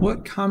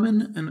 What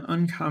common and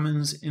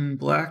uncommons in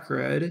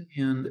black-red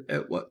and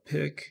at what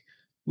pick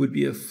would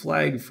be a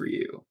flag for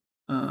you?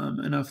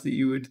 Enough that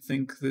you would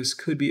think this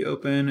could be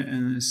open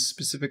and this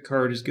specific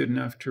card is good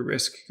enough to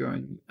risk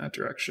going that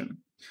direction.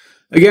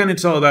 Again,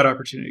 it's all about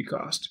opportunity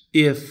cost.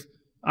 If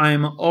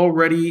I'm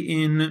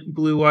already in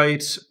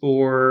blue-white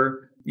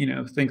or,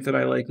 think that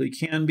I likely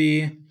can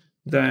be,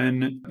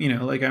 then,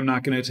 I'm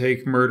not going to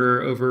take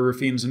Murder over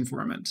Rafine's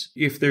Informant.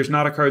 If there's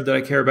not a card that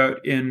I care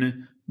about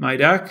in my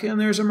deck and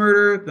there's a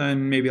Murder,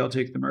 then maybe I'll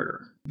take the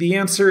Murder. The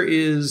answer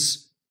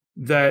is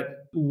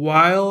that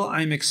while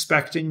I'm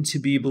expecting to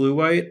be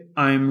blue-white,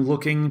 I'm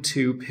looking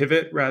to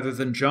pivot rather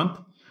than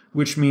jump,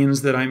 which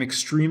means that I'm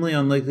extremely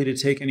unlikely to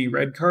take any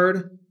red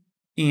card.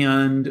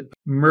 And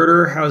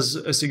Murder has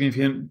a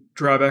significant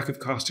drawback of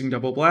costing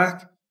double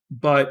black,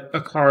 but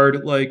a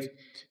card like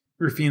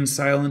Rafine's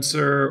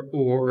Silencer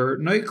or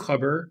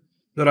Nightclubber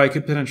that I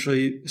could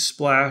potentially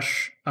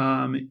splash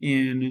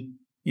in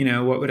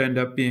what would end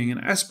up being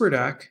an Esper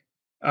deck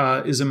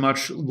is a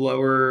much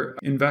lower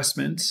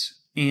investment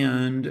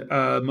and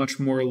a much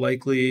more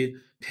likely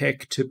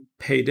pick to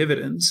pay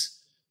dividends.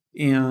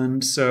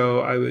 And so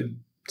I would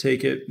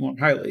take it more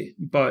highly.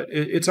 But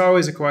it's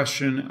always a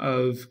question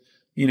of,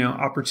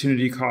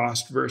 opportunity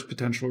cost versus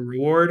potential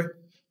reward.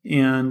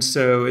 And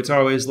so it's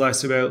always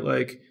less about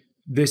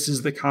this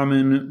is the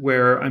common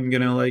where I'm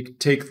going to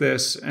take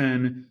this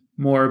and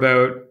more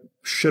about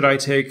should I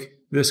take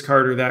this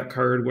card or that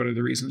card? What are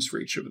the reasons for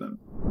each of them?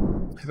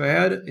 Have I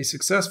had a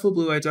successful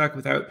blue-white deck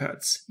without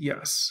pets?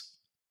 Yes.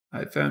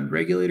 I've found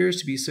regulators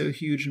to be so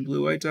huge in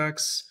blue-white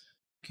decks.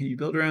 Can you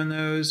build around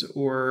those?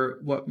 Or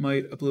what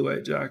might a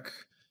blue-white deck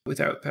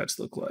without pets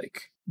look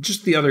like?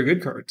 Just the other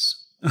good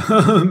cards.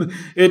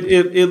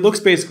 It looks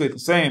basically the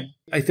same.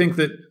 I think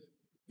that,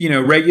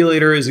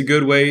 regulator is a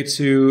good way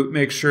to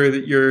make sure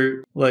that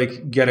you're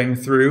getting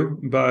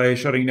through by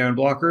shutting down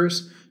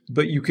blockers.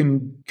 But you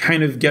can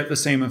kind of get the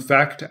same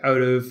effect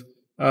out of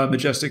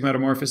Majestic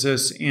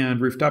Metamorphosis and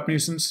Rooftop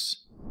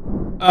Nuisance.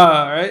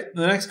 All right,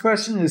 the next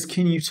question is,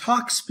 can you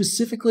talk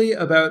specifically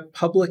about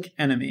Public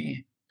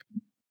Enemy?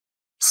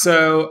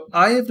 So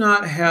I have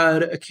not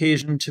had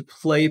occasion to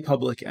play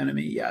Public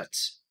Enemy yet.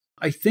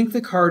 I think the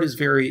card is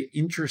very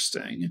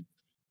interesting.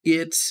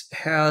 It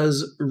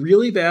has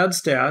really bad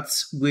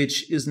stats,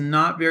 which is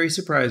not very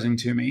surprising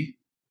to me.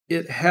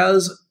 It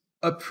has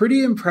a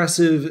pretty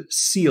impressive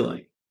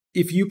ceiling.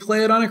 If you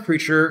play it on a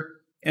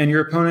creature and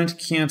your opponent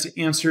can't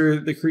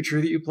answer the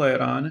creature that you play it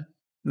on,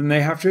 then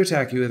they have to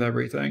attack you with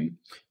everything.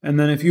 And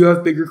then if you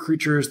have bigger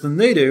creatures than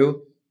they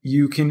do,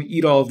 you can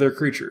eat all of their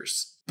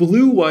creatures.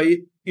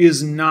 Blue-white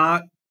is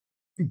not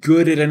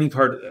good at any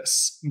part of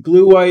this.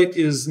 Blue-white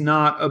is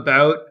not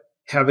about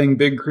having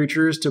big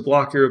creatures to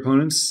block your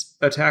opponent's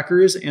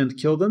attackers and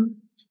kill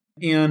them.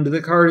 And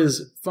the card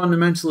is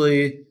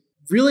fundamentally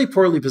really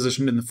poorly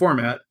positioned in the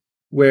format,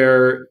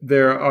 where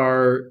there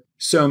are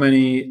so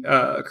many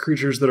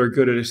creatures that are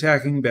good at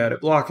attacking, bad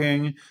at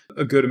blocking,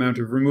 a good amount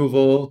of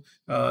removal,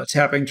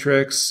 tapping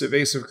tricks,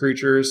 evasive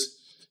creatures.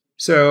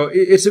 So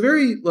it's a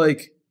very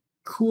like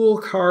cool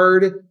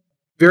card,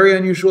 very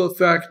unusual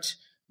effect,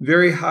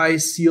 very high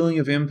ceiling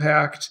of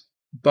impact.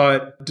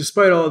 But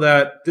despite all of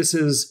that, this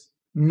is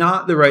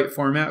not the right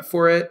format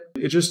for it.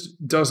 It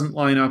just doesn't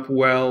line up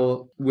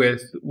well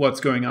with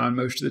what's going on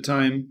most of the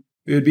time.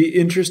 It would be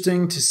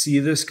interesting to see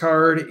this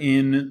card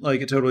in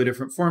like a totally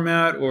different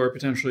format, or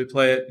potentially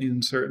play it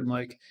in certain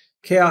like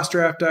chaos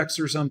draft decks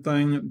or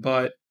something.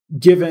 But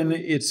given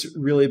its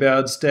really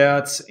bad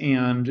stats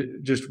and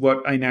just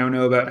what I now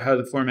know about how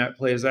the format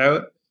plays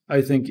out,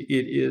 I think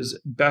it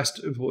is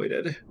best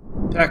avoided.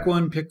 Pack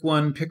one,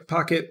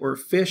 pickpocket or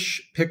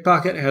fish.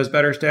 Pickpocket has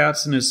better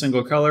stats and is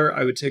single color.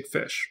 I would take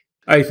fish.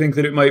 I think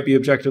that it might be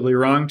objectively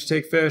wrong to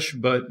take fish,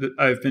 but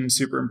I've been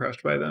super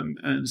impressed by them,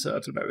 and so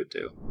that's what I would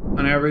do.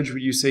 On average,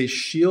 would you say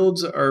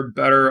shields are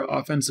better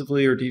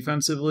offensively or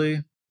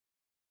defensively?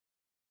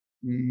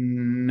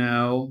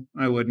 No,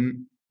 I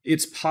wouldn't.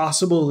 It's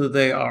possible that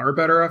they are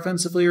better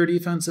offensively or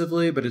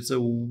defensively, but it's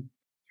a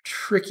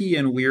tricky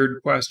and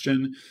weird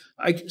question.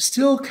 I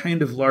still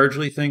kind of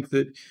largely think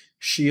that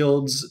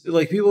shields,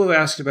 like people have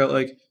asked about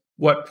like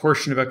what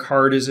portion of a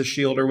card is a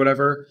shield or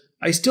whatever.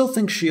 I still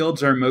think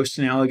shields are most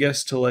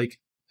analogous to like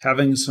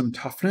having some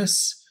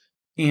toughness.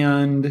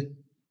 And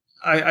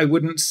I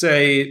wouldn't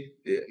say,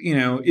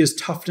 is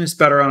toughness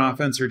better on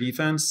offense or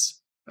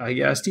defense? I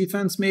guess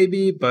defense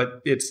maybe, but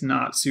it's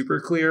not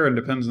super clear and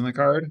depends on the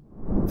card.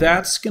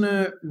 That's going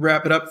to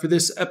wrap it up for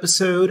this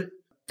episode.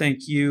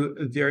 Thank you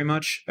very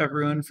much,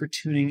 everyone, for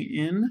tuning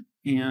in.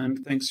 And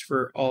thanks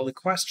for all the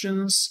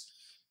questions.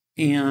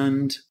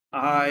 And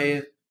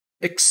I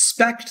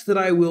expect that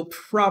I will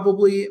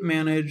probably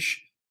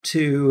manage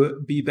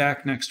to be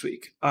back next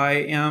week.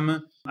 I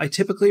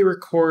typically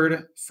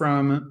record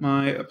from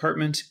my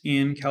apartment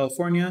in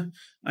California.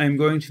 I'm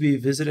going to be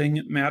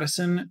visiting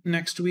Madison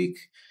next week,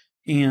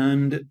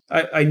 and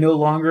I no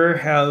longer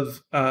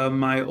have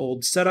my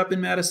old setup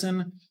in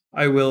Madison.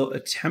 I will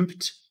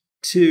attempt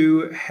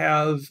to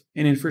have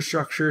an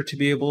infrastructure to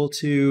be able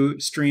to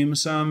stream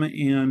some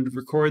and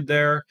record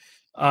there.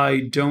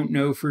 I don't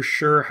know for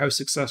sure how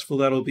successful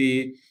that'll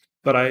be,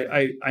 but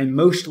I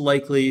most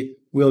likely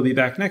will be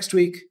back next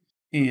week.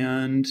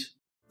 And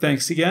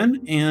thanks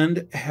again,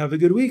 and have a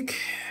good week.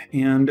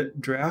 And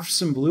draft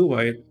some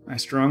blue-white. I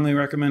strongly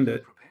recommend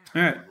it.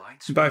 All right,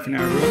 bye for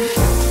now,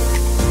 everyone.